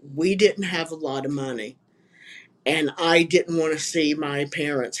 but we didn't have a lot of money. And I didn't want to see my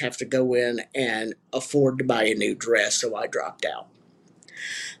parents have to go in and afford to buy a new dress, so I dropped out.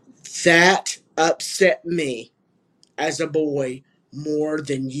 That upset me as a boy more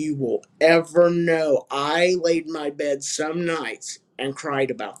than you will ever know. I laid in my bed some nights and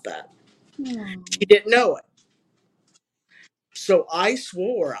cried about that. She Hmm. didn't know it. So I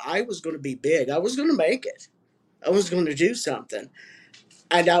swore I was going to be big. I was going to make it. I was going to do something.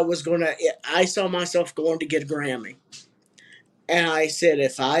 And I saw myself going to get a Grammy. And I said,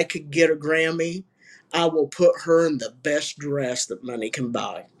 if I could get a Grammy, I will put her in the best dress that money can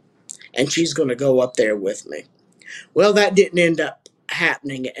buy. And she's going to go up there with me. Well, that didn't end up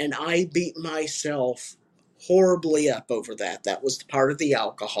happening. And I beat myself horribly up over that. That was part of the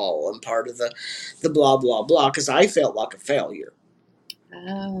alcohol and part of the blah, blah, blah, because I felt like a failure.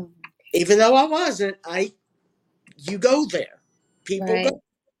 Oh, Even though I wasn't, you go there. People go. right.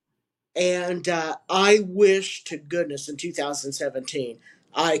 And I wish to goodness in 2017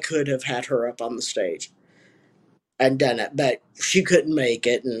 I could have had her up on the stage and done it, but she couldn't make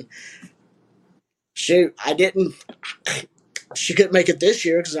it, and I didn't. She couldn't make it this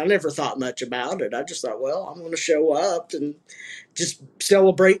year because I never thought much about it. I just thought, well, I'm going to show up and just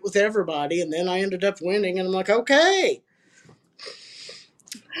celebrate with everybody, and then I ended up winning, and I'm like, okay.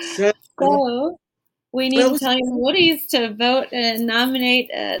 So So we need well, to tell your Woodies to vote and nominate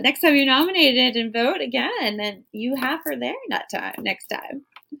next time you nominate it and vote again, and you have her there next time.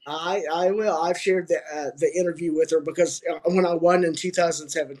 I will. I've shared the interview with her because when I won in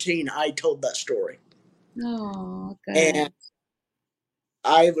 2017, I told that story. Oh, And good.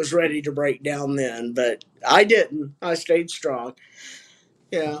 I was ready to break down then, but I didn't. I stayed strong.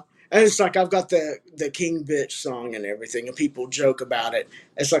 Yeah. And it's like I've got the King Bitch song and everything, and people joke about it.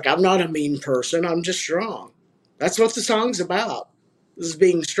 It's like I'm not a mean person. I'm just strong. That's what the song's about. This is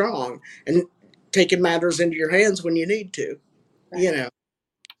being strong and taking matters into your hands when you need to. You Right. know.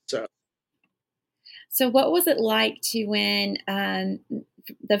 So, So, what was it like to win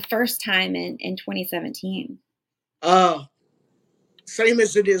the first time in 2017? uh, same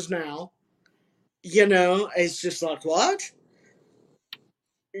as it is now. It's just like what?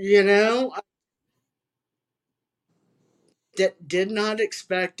 You know, I did not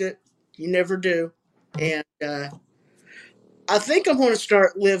expect it. You never do, and I think I'm going to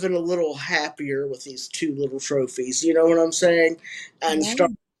start living a little happier with these two little trophies. You know what I'm saying? And Yeah.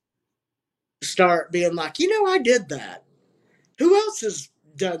 start being like, I did that. Who else has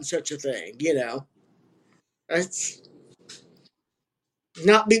done such a thing? It's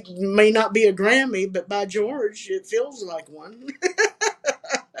may not be a Grammy, but by George, it feels like one.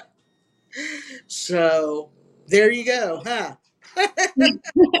 So there you go, huh?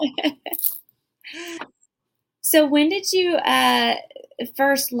 So, when did you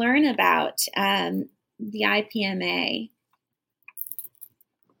first learn about the IPMA?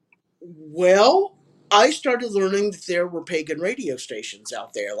 Well, I started learning that there were pagan radio stations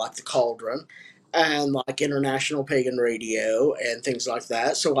out there, like the Cauldron and like International Pagan Radio and things like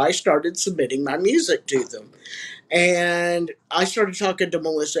that. So I started submitting my music to them. And I started talking to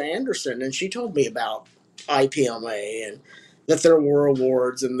Melissa Anderson, and she told me about IPMA and that there were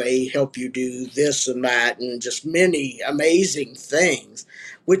awards and they help you do this and that and just many amazing things,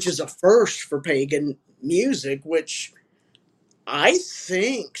 which is a first for pagan music, which I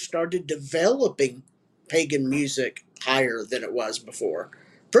think started developing pagan music higher than it was before.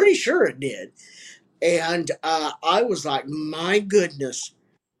 Pretty sure it did. And I was like, my goodness,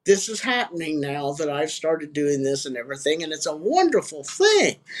 this is happening now that I've started doing this and everything. And it's a wonderful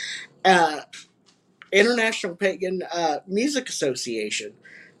thing. Uh, International Pagan Music Association.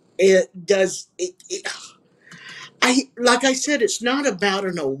 It does, like I said, it's not about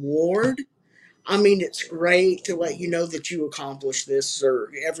an award. I mean, it's great to let you know that you accomplished this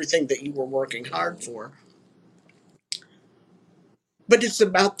or everything that you were working hard for. But it's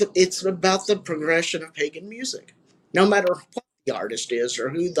about the progression of pagan music, no matter what the artist is or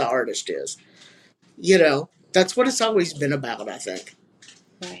who the artist is. That's what it's always been about. I think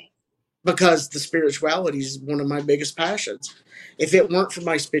Right. because the spirituality is one of my biggest passions. If it weren't for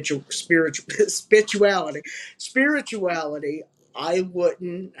my spirituality, I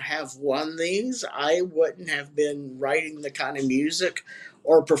wouldn't have won these. I wouldn't have been writing the kind of music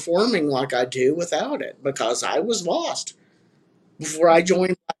or performing like I do without it because I was lost before I Mhm.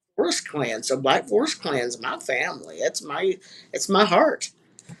 joined Black Forest Clan. So Black Forest Clan's my family. It's my heart.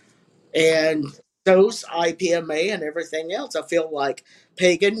 And those IPMA and everything else, I feel like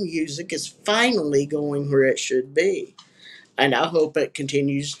pagan music is finally going where it should be. And I hope it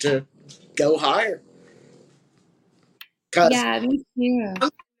continues to go higher. Because Yeah, me too. I'm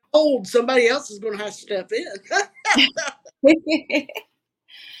old, somebody else is going to have to step in.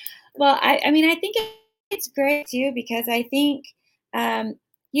 Well, I mean, I think it's great too because I think, um,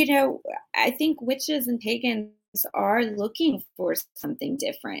 you know, I think witches and pagans are looking for something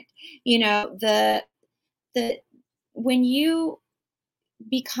different. The when you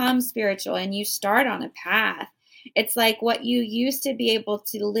become spiritual and you start on a path, it's like what you used to be able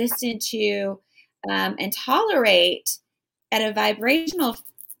to listen to and tolerate at a vibrational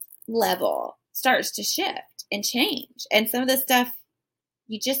level starts to shift and change. And some of the stuff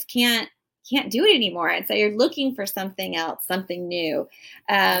you just can't do it anymore. And so you're looking for something else, something new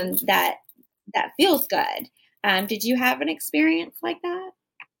that feels good. Did you have an experience like that?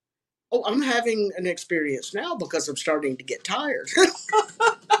 Oh, I'm having an experience now because I'm starting to get tired.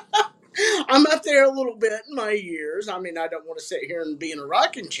 I'm up there a little bit in my years. I mean, I don't want to sit here and be in a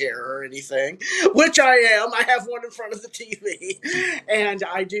rocking chair or anything, which I am. I have one in front of the TV, and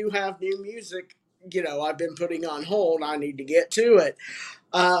I do have new music. I've been putting on hold. I need to get to it.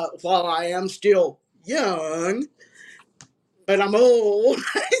 While I am still young, but I'm old.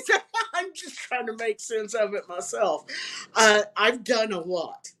 I'm just trying to make sense of it myself. I've done a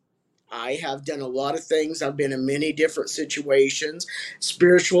lot. I have done a lot of things. I've been in many different situations,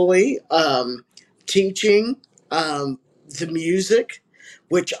 spiritually, teaching, the music,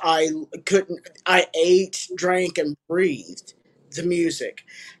 which I couldn't, I ate, drank, and breathed the music.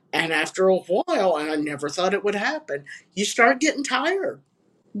 And after a while, and I never thought it would happen, you start getting tired.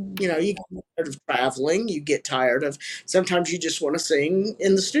 You get tired of traveling, you get tired of, sometimes you just want to sing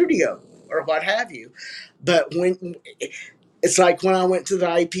in the studio or what have you. But It's like when I went to the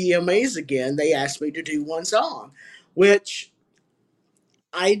IPMAs again, they asked me to do one song, which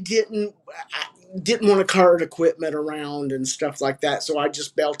I didn't want to cart equipment around and stuff like that, so I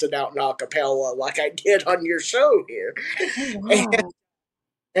just belted out an acapella like I did on your show here. Oh, And wow.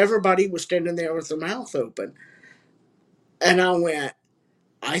 everybody was standing there with their mouth open. And I went,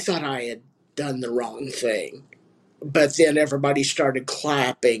 I thought I had done the wrong thing. But then everybody started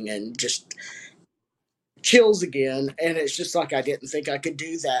clapping and just chills again. And it's just like I didn't think I could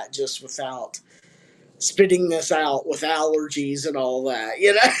do that just without spitting this out with allergies and all that,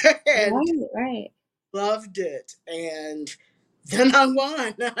 and Right, right. loved it. And then I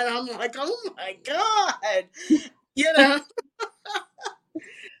won. And I'm like, oh my God, you know,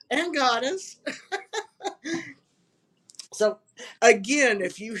 and got us. So again,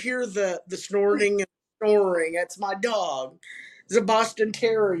 if you hear the snorting and snoring, that's my dog. He's a Boston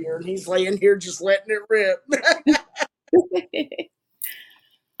Terrier, and he's laying here just letting it rip.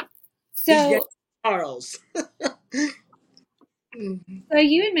 He's named So, Charles. Mhm. so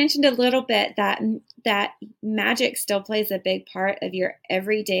you had mentioned a little bit that magic still plays a big part of your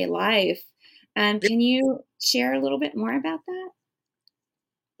everyday life. Can you share a little bit more about that?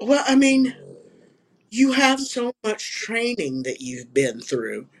 Well, I mean, you have so much training that you've been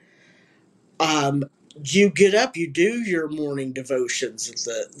through. Um, you get up, you do your morning devotions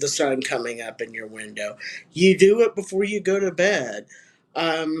with the sun coming up in your window. You do it before you go to bed.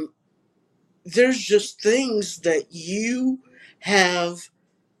 Um, there's just things that you have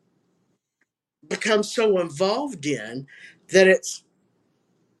become so involved in that it's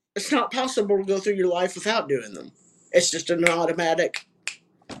not possible to go through your life without doing them. It's just an automatic.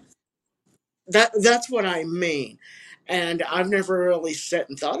 That's what I mean. And I've never really sat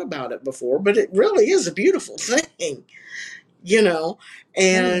and thought about it before, but it really is a beautiful thing, you know. Oh,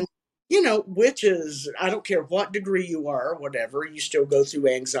 yeah. And witches, I don't care what degree you are, whatever, you still go through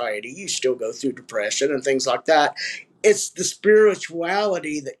anxiety, you still go through depression and things like that. It's the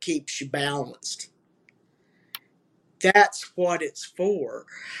spirituality that keeps you balanced. That's what it's for.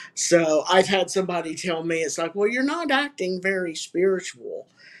 So I've had somebody tell me, it's like, well, you're not acting very spiritual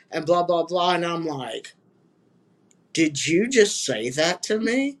and blah blah blah, and I'm like, did you just say that to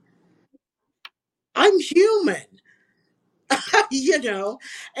me? I'm human. you know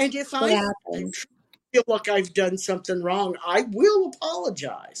and if It I happens. feel like I've done something wrong, I will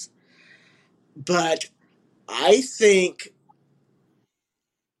apologize. But I think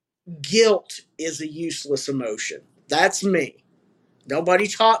guilt is a useless emotion. That's me. Nobody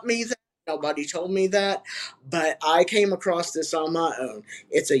taught me that. Nobody told me that. But I came across this on my own.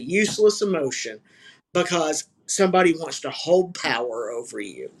 It's a useless emotion because somebody wants to hold power over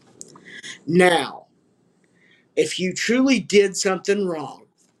you. Now, if you truly did something wrong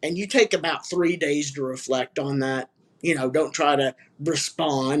and you take about 3 days to reflect on that, don't try to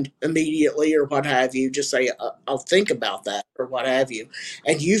respond immediately or what have you, just say, I'll think about that or what have you,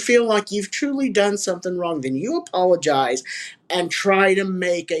 and you feel like you've truly done something wrong, then you apologize and try to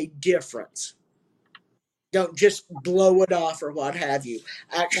make a difference. Don't just blow it off or what have you.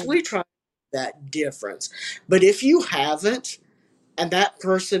 Yeah, Actually try that difference. But if you haven't, and that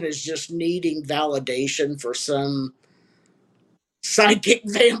person is just needing validation for some psychic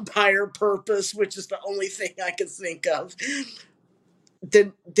vampire purpose, which is the only thing I can think of,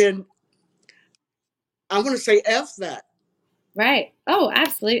 then I want to say F that. right. Oh,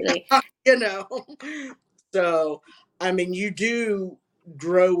 absolutely. you know. So I mean, you do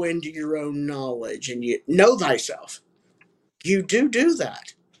grow into your own knowledge and you know thyself. You do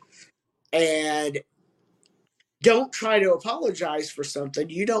that. And don't try to apologize for something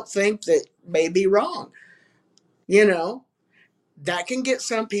you don't think that may be wrong. You know, that can get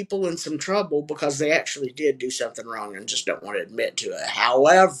some people in some trouble because they actually did do something wrong and just don't want to admit to it.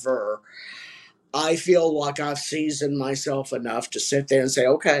 However, I feel like I've seasoned myself enough to sit there and say,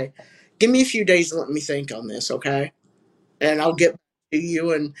 okay, give me a few days and let me think on this, okay? And I'll get back to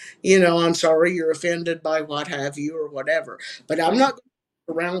you. And, I'm sorry you're offended by what have you or whatever. But I'm Right. not going to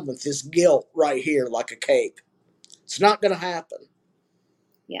go around with this guilt right here like a cake. It's not going to happen.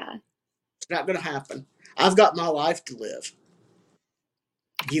 Yeah. It's not going to happen. I've got my life to live.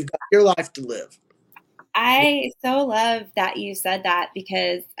 You've got your life to live. I so love that you said that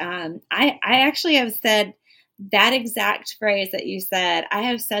because I actually have said that exact phrase that you said. I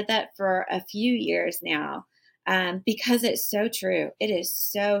have said that for a few years now because it's so true. It is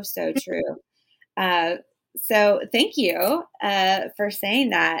so, so true. Uh, so thank you for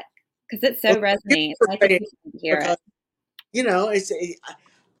saying that because it Well, so thank you resonates. for I think saying people need to hear it. because, it's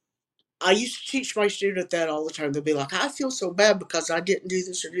I used to teach my student that all the time. They'll be like, I feel so bad because I didn't do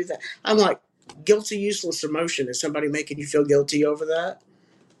this or do that. I'm like, Guilty, useless emotion. Is somebody making you feel guilty over that?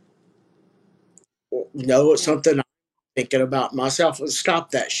 No, it's Right. something I'm thinking about myself.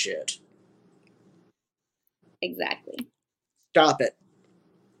 Stop that shit. Exactly. Stop it.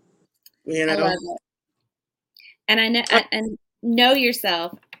 You I know, love it. And I know, and know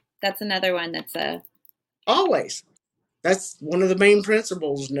yourself. That's another one that's a, always. That's one of the main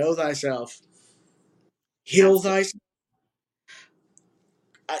principles. Know thyself. Heal absolutely.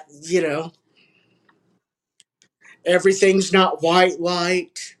 thyself. You know, everything's not white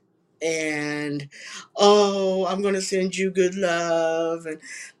light. And oh, I'm going to send you good love and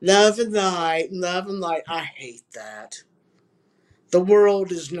light and love and light. I hate that. The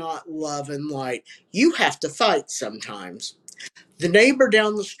world is not love and light. You have to fight sometimes. The neighbor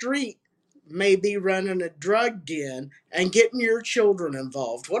down the street may be running a drug den and getting your children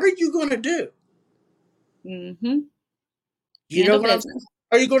involved. What are you going to do? Mm-hmm. You know Handle what I'm saying? business.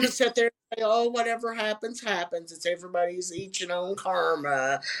 Are you going to sit there and say, oh, whatever happens, happens. It's everybody's each and own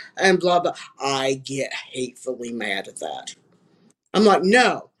karma and blah, blah. I get hatefully mad at that. I'm like,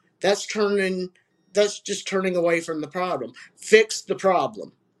 no, that's turning, that's just turning away from the problem. Fix the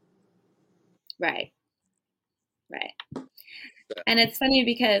problem. Right. Right. And it's funny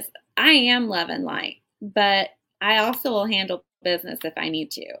because I am love and light, but I also will handle business if I need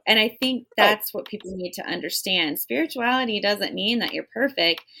to. And I think Oh, that's what people need to understand. Spirituality doesn't mean that you're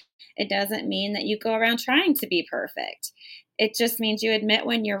perfect. It doesn't mean that you go around trying to be perfect. It just means you admit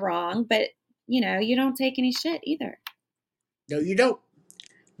when you're wrong, but you don't take any shit either. no, you don't.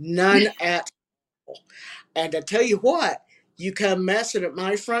 None at all. And I tell you what, you come messing at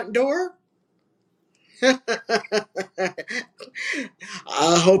my front door. I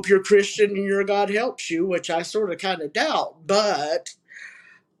hope you're Christian and your God helps you, which I sort of kind of doubt, but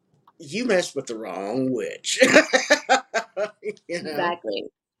you messed with the wrong witch. you know? Exactly. And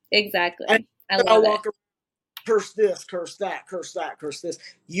Exactly. I I'll love it. walk around, curse this, curse that, curse that, curse this.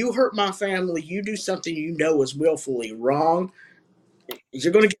 You hurt my family, you do something you know is willfully wrong,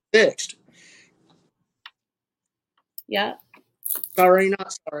 you're going to get fixed. Yep. Sorry,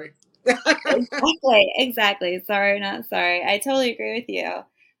 not sorry. Exactly. Exactly. Sorry, not sorry. I totally agree with you.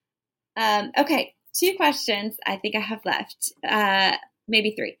 Okay, two questions I think I have left.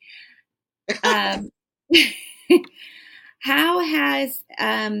 Maybe three. Um, how has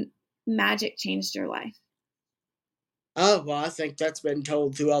magic changed your life? Oh, well, I think that's been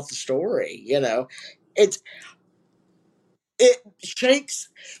told throughout the story. It's it shakes.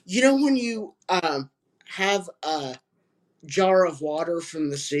 When you have a jar of water from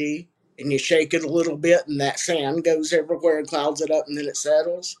the sea and you shake it a little bit and that sand goes everywhere and clouds it up and then it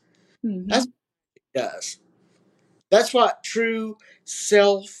settles. That's Hmm. what it does. That's what true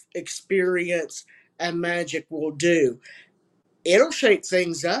self experience and magic will do. It'll shake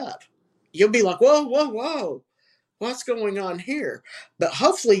things up. You'll be like, whoa, whoa, whoa, what's going on here? But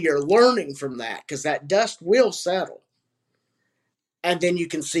hopefully you're learning from that because that dust will settle. And then you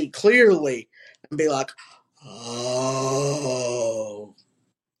can see clearly and be like, oh,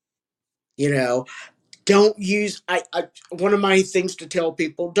 you know, don't use, one of my things to tell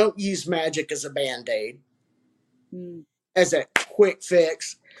people, don't use magic as a band aid, Mm, as a quick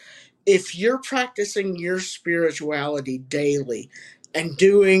fix. If you're practicing your spirituality daily and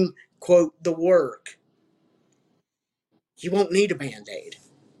doing, quote, the work, you won't need a band aid.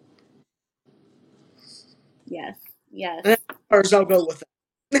 yes, yes. And as far as I'll go with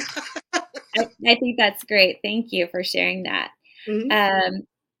I think that's great. Thank you for sharing that. that. Mm-hmm. Um,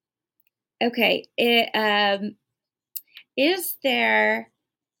 okay, is there,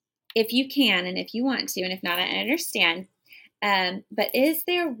 if you can, and if you want to, and if not, I understand. But is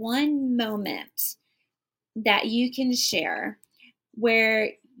there one moment that you can share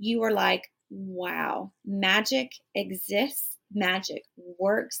where you were like, wow, magic exists, magic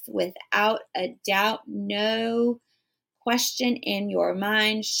works without a doubt, no question in your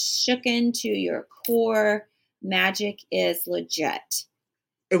mind, shooken to your core, magic is legit?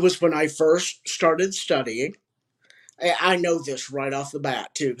 It was when I first started studying. I know this right off the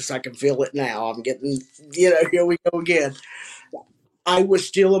bat too, because I can feel it now. I'm getting, here we go again. I was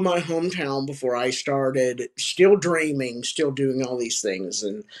still in my hometown before I started, still dreaming, still doing all these things,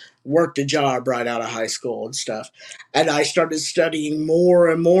 and worked a job right out of high school and stuff. And I started studying more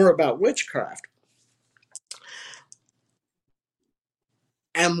and more about witchcraft.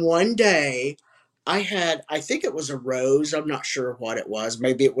 And one day, I think it was a rose. I'm not sure what it was.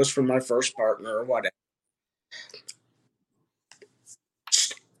 Maybe it was from my first partner or whatever.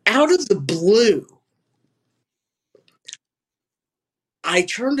 Out of the blue, I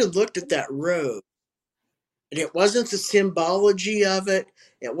turned and looked at that rose, And it wasn't the symbology of it,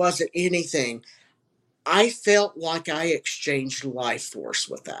 it wasn't anything. I felt like I exchanged life force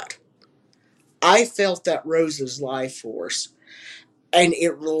with that. I felt that rose's life force, and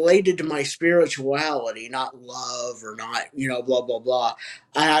it related to my spirituality, not love or not, blah blah blah.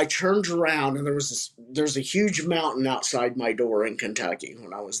 And I turned around, and there's a huge mountain outside my door in Kentucky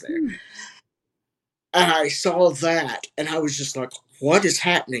when I was there, Hmm. and I saw that, and I was just like, what is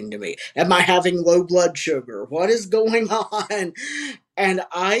happening to me? Am I having low blood sugar? What is going on? And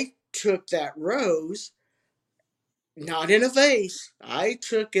I took that rose, not in a vase. I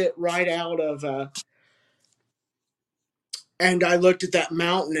took it right out of and I looked at that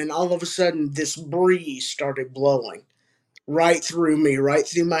mountain, and all of a sudden this breeze started blowing right through me, right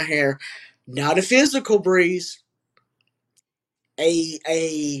through my hair. Not a physical breeze,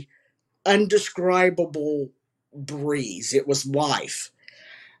 a undescribable breeze. It was life.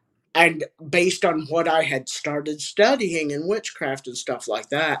 And based on what I had started studying in witchcraft and stuff like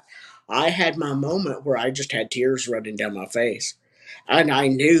that, I had my moment where I just had tears running down my face. And I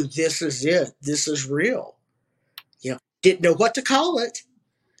knew this is it. This is real. Didn't know what to call it,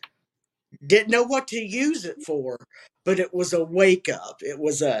 didn't know what to use it for, but it was a wake up. It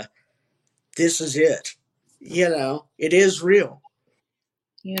was this is it. It is real.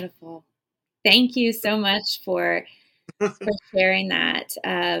 Beautiful. Thank you so much for sharing that.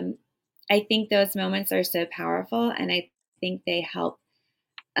 I think those moments are so powerful, and I think they help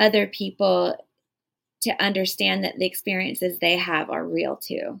other people to understand that the experiences they have are real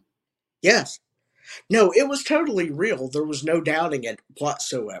too. Yes. No, it was totally real. There was no doubting it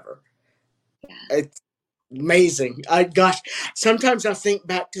whatsoever. Yeah. It's amazing. Gosh, sometimes I think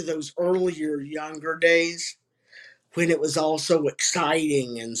back to those earlier, younger days when it was all so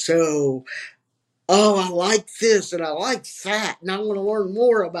exciting and so, oh, I like this and I like that, and I want to learn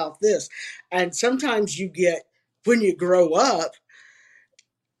more about this. And sometimes you get, when you grow up,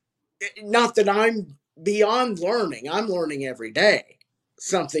 not that I'm beyond learning, I'm learning every day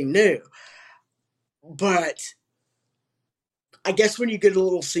something new. But I guess when you get a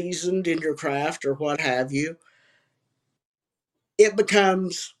little seasoned in your craft or what have you, it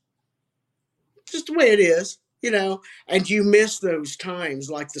becomes just the way it is. And you miss those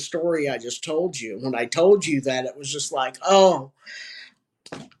times, like the story I just told you. When I told you that, it was just like, oh,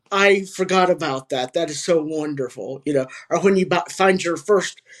 I forgot about that. That is so wonderful. Or when you find your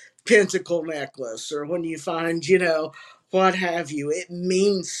first pentacle necklace, or when you find, what have you. It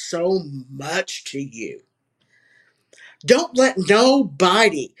means so much to you. Don't let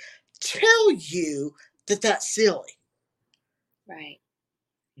nobody tell you that that's silly. Right.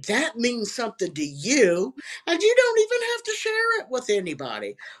 That means something to you, and you don't even have to share it with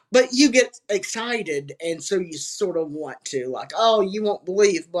anybody. But you get excited, and so you sort of want to, like, oh, you won't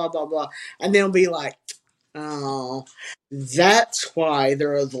believe, blah, blah, blah. And they'll be like, oh, that's why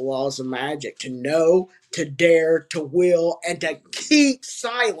there are the laws of magic, to know, to dare, to will, and to keep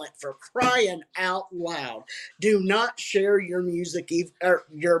silent, for crying out loud. Do not share your music or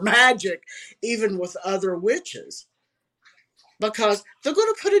your magic even with other witches, because they're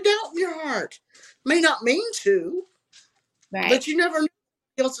going to put a doubt in your heart. May not mean to, Right. but you never know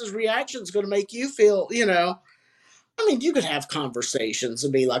what else's reaction is going to make you feel. I mean, you could have conversations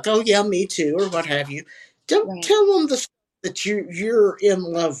and be like, "Oh yeah, me too," or what have you. Don't Right. tell them the stuff that you're in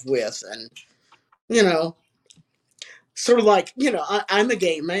love with, and you know, sort of like, I'm a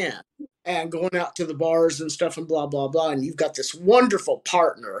gay man, and going out to the bars and stuff and blah blah blah, and you've got this wonderful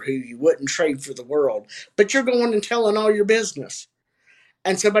partner who you wouldn't trade for the world, but you're going and telling all your business,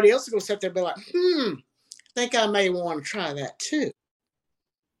 and somebody else is going to sit there and be like, think I may want to try that too.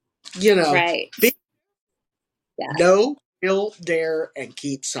 Right. Be Yeah. no, will, dare, and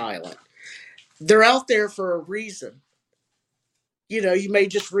keep silent. They're out there for a reason. You may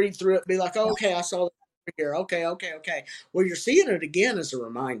just read through it and be like, oh, okay, I saw that here. Okay, okay, okay. Well, you're seeing it again as a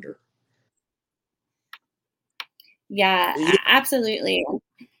reminder. Yeah, Yeah. absolutely.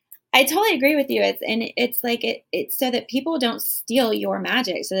 I totally agree with you. It's like it's so that people don't steal your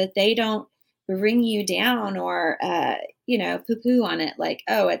magic, so that they don't bring you down or poo poo on it like,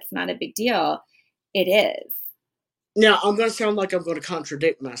 oh, it's not a big deal. It is. Now, I'm going to sound like I'm going to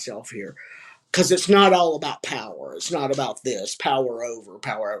contradict myself here, because it's not all about power. It's not about this power over,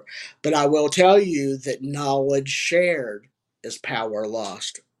 power over. But I will tell you that knowledge shared is power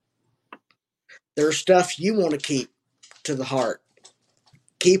lost. There's stuff you want to keep to the heart.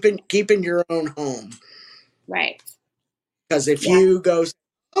 Keep in your own home. Right. Because if Yeah. you go,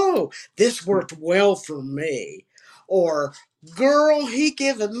 oh, this worked well for me, or girl, he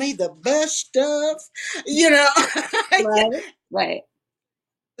given me the best stuff, Right. Right.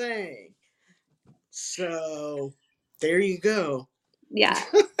 thing. So there you go. Yeah.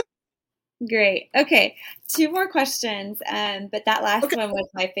 Great. Okay. Two more questions. But that last Okay. one was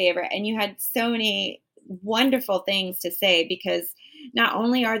my favorite. And you had so many wonderful things to say because not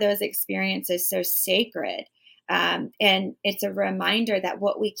only are those experiences so sacred, and it's a reminder that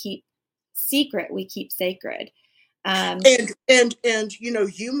what we keep secret, we keep sacred. Um, And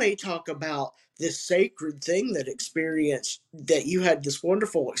you may talk about this sacred thing that you had this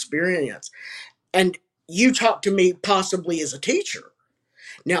wonderful experience, and you talk to me possibly as a teacher.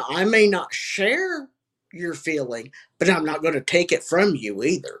 Now, I may not share your feeling, but I'm not going to take it from you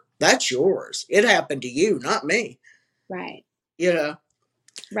either. That's yours. It happened to you, not me. right. You know,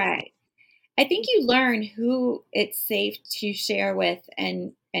 Right. I think you learn who it's safe to share with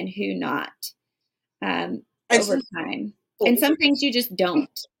and who not, and over some time. And people some things you just don't.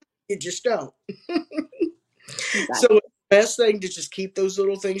 you just don't. So Exactly. it's the best thing to just keep those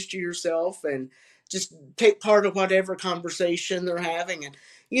little things to yourself and just take part of whatever conversation they're having. And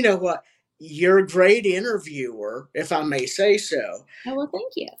you know what? You're a great interviewer, if I may say so. Oh, well,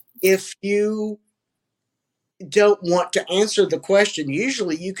 thank you. If you don't want to answer the question,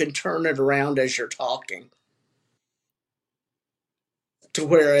 usually you can turn it around as you're talking to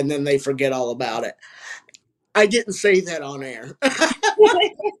where, and then they forget all about it. I didn't say that on air.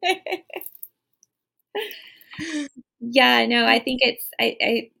 Yeah, no, I think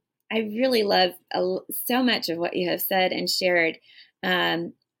I really love so much of what you have said and shared.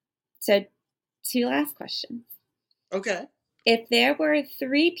 Um, so two last questions. Okay. If there were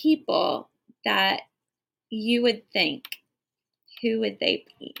three people that you would think, who would they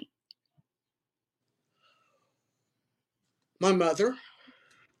be? My mother,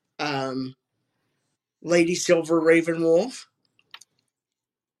 um, Lady Silver Raven Wolf,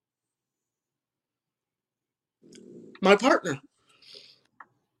 my partner,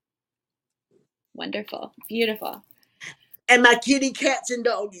 Wonderful. Beautiful. and my kitty cats and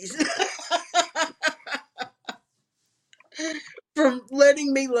doggies. For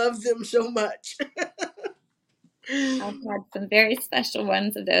letting me love them so much. I've had some very special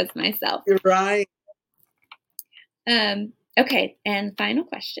ones of those myself. You're right. Okay, and final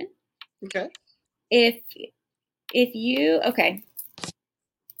question. Okay. If okay,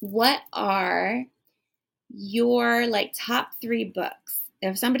 what are your like top three books?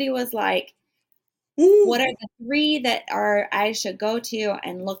 If somebody was like, Ooh, what are the three that are I should go to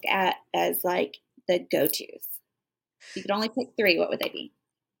and look at as like the go-tos? If you could only pick three, what would they be?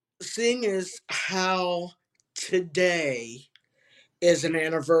 seeing as how today is an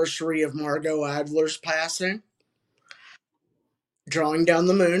anniversary of Margot Adler's passing, Drawing Down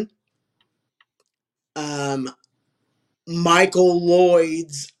the Moon, um, Michael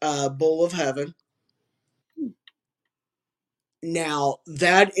Lloyd's Bull of Heaven. Now,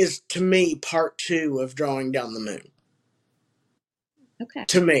 that is to me part two of Drawing Down the Moon. Okay.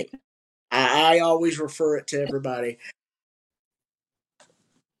 To me, I always refer it to everybody.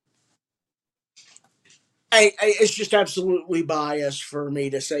 It's just absolutely biased for me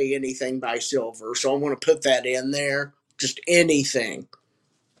to say anything by Silver, so I want to put that in there. Just anything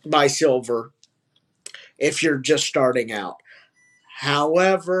by Silver if you're just starting out.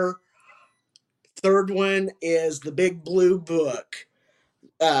 However, third one is the Big Blue Book,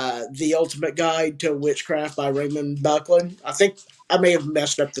 The Ultimate Guide to Witchcraft by Raymond Buckland. I think I may have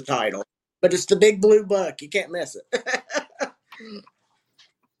messed up the title, but it's the Big Blue Book. You can't miss it.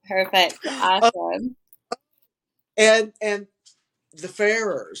 Perfect. Awesome. And the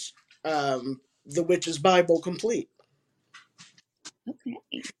Farers, the Witch's Bible Complete. Okay.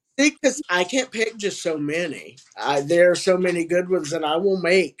 See, because I can't pick just so many. There are so many good ones that I will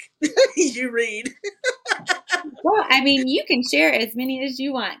make you read. Well, I mean, you can share as many as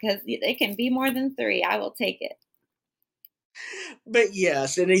you want because it can be more than three. I will take it. But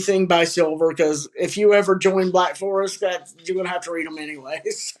yes, anything by Silver, because if you ever join Black Forest, you're gonna have to read them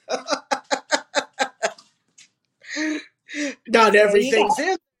anyways. Not There you everything's go.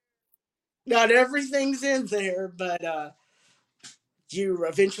 in, not everything's in there, but you're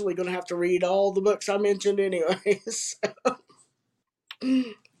eventually gonna have to read all the books I mentioned anyways.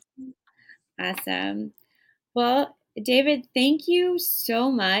 Awesome. Well, David, thank you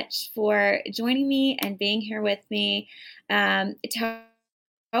so much for joining me and being here with me. Tell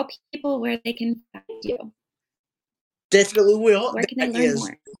people where they can find you. Definitely will. Where can they That learn is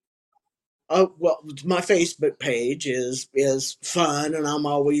more? Oh well, my Facebook page is fun, and I'm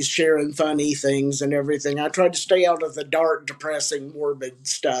always sharing funny things and everything. I try to stay out of the dark, depressing, morbid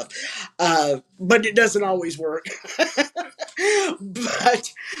stuff, but it doesn't always work.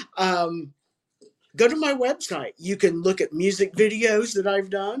 But go to my website. You can look at music videos that I've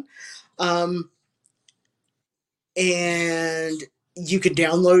done. Um, and you could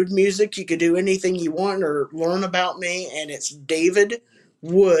download music. You could do anything you want or learn about me. And it's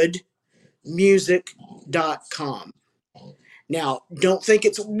davidwoodmusic.com. Now, don't think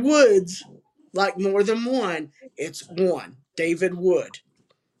it's woods like more than one. It's one. David Wood.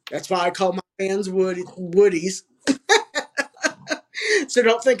 That's why I call my fans Woodies. So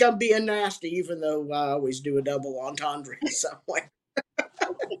don't think I'm being nasty, even though I always do a double entendre somewhere.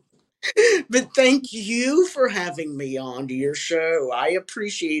 But thank you for having me on to your show. I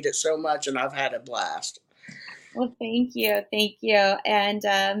appreciate it so much, and I've had a blast. Well, thank you. Thank you. And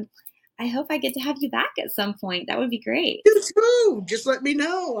I hope I get to have you back at some point. That would be great. You too. Just let me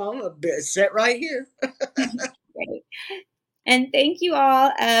know. I'll sit right here. Great. And thank you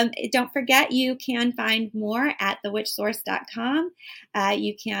all. Don't forget, you can find more at thewitchsource.com.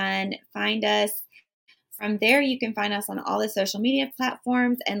 You can find us from there. You can find us on all the social media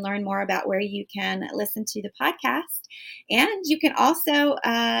platforms and learn more about where you can listen to the podcast. And you can also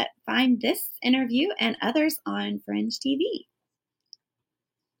find this interview and others on Fringe TV.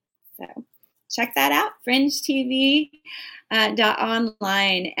 So check that out,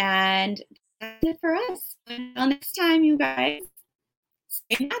 fringetv.online. And that's it for us. Until next time, you guys,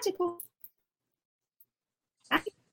 stay magical. Bye.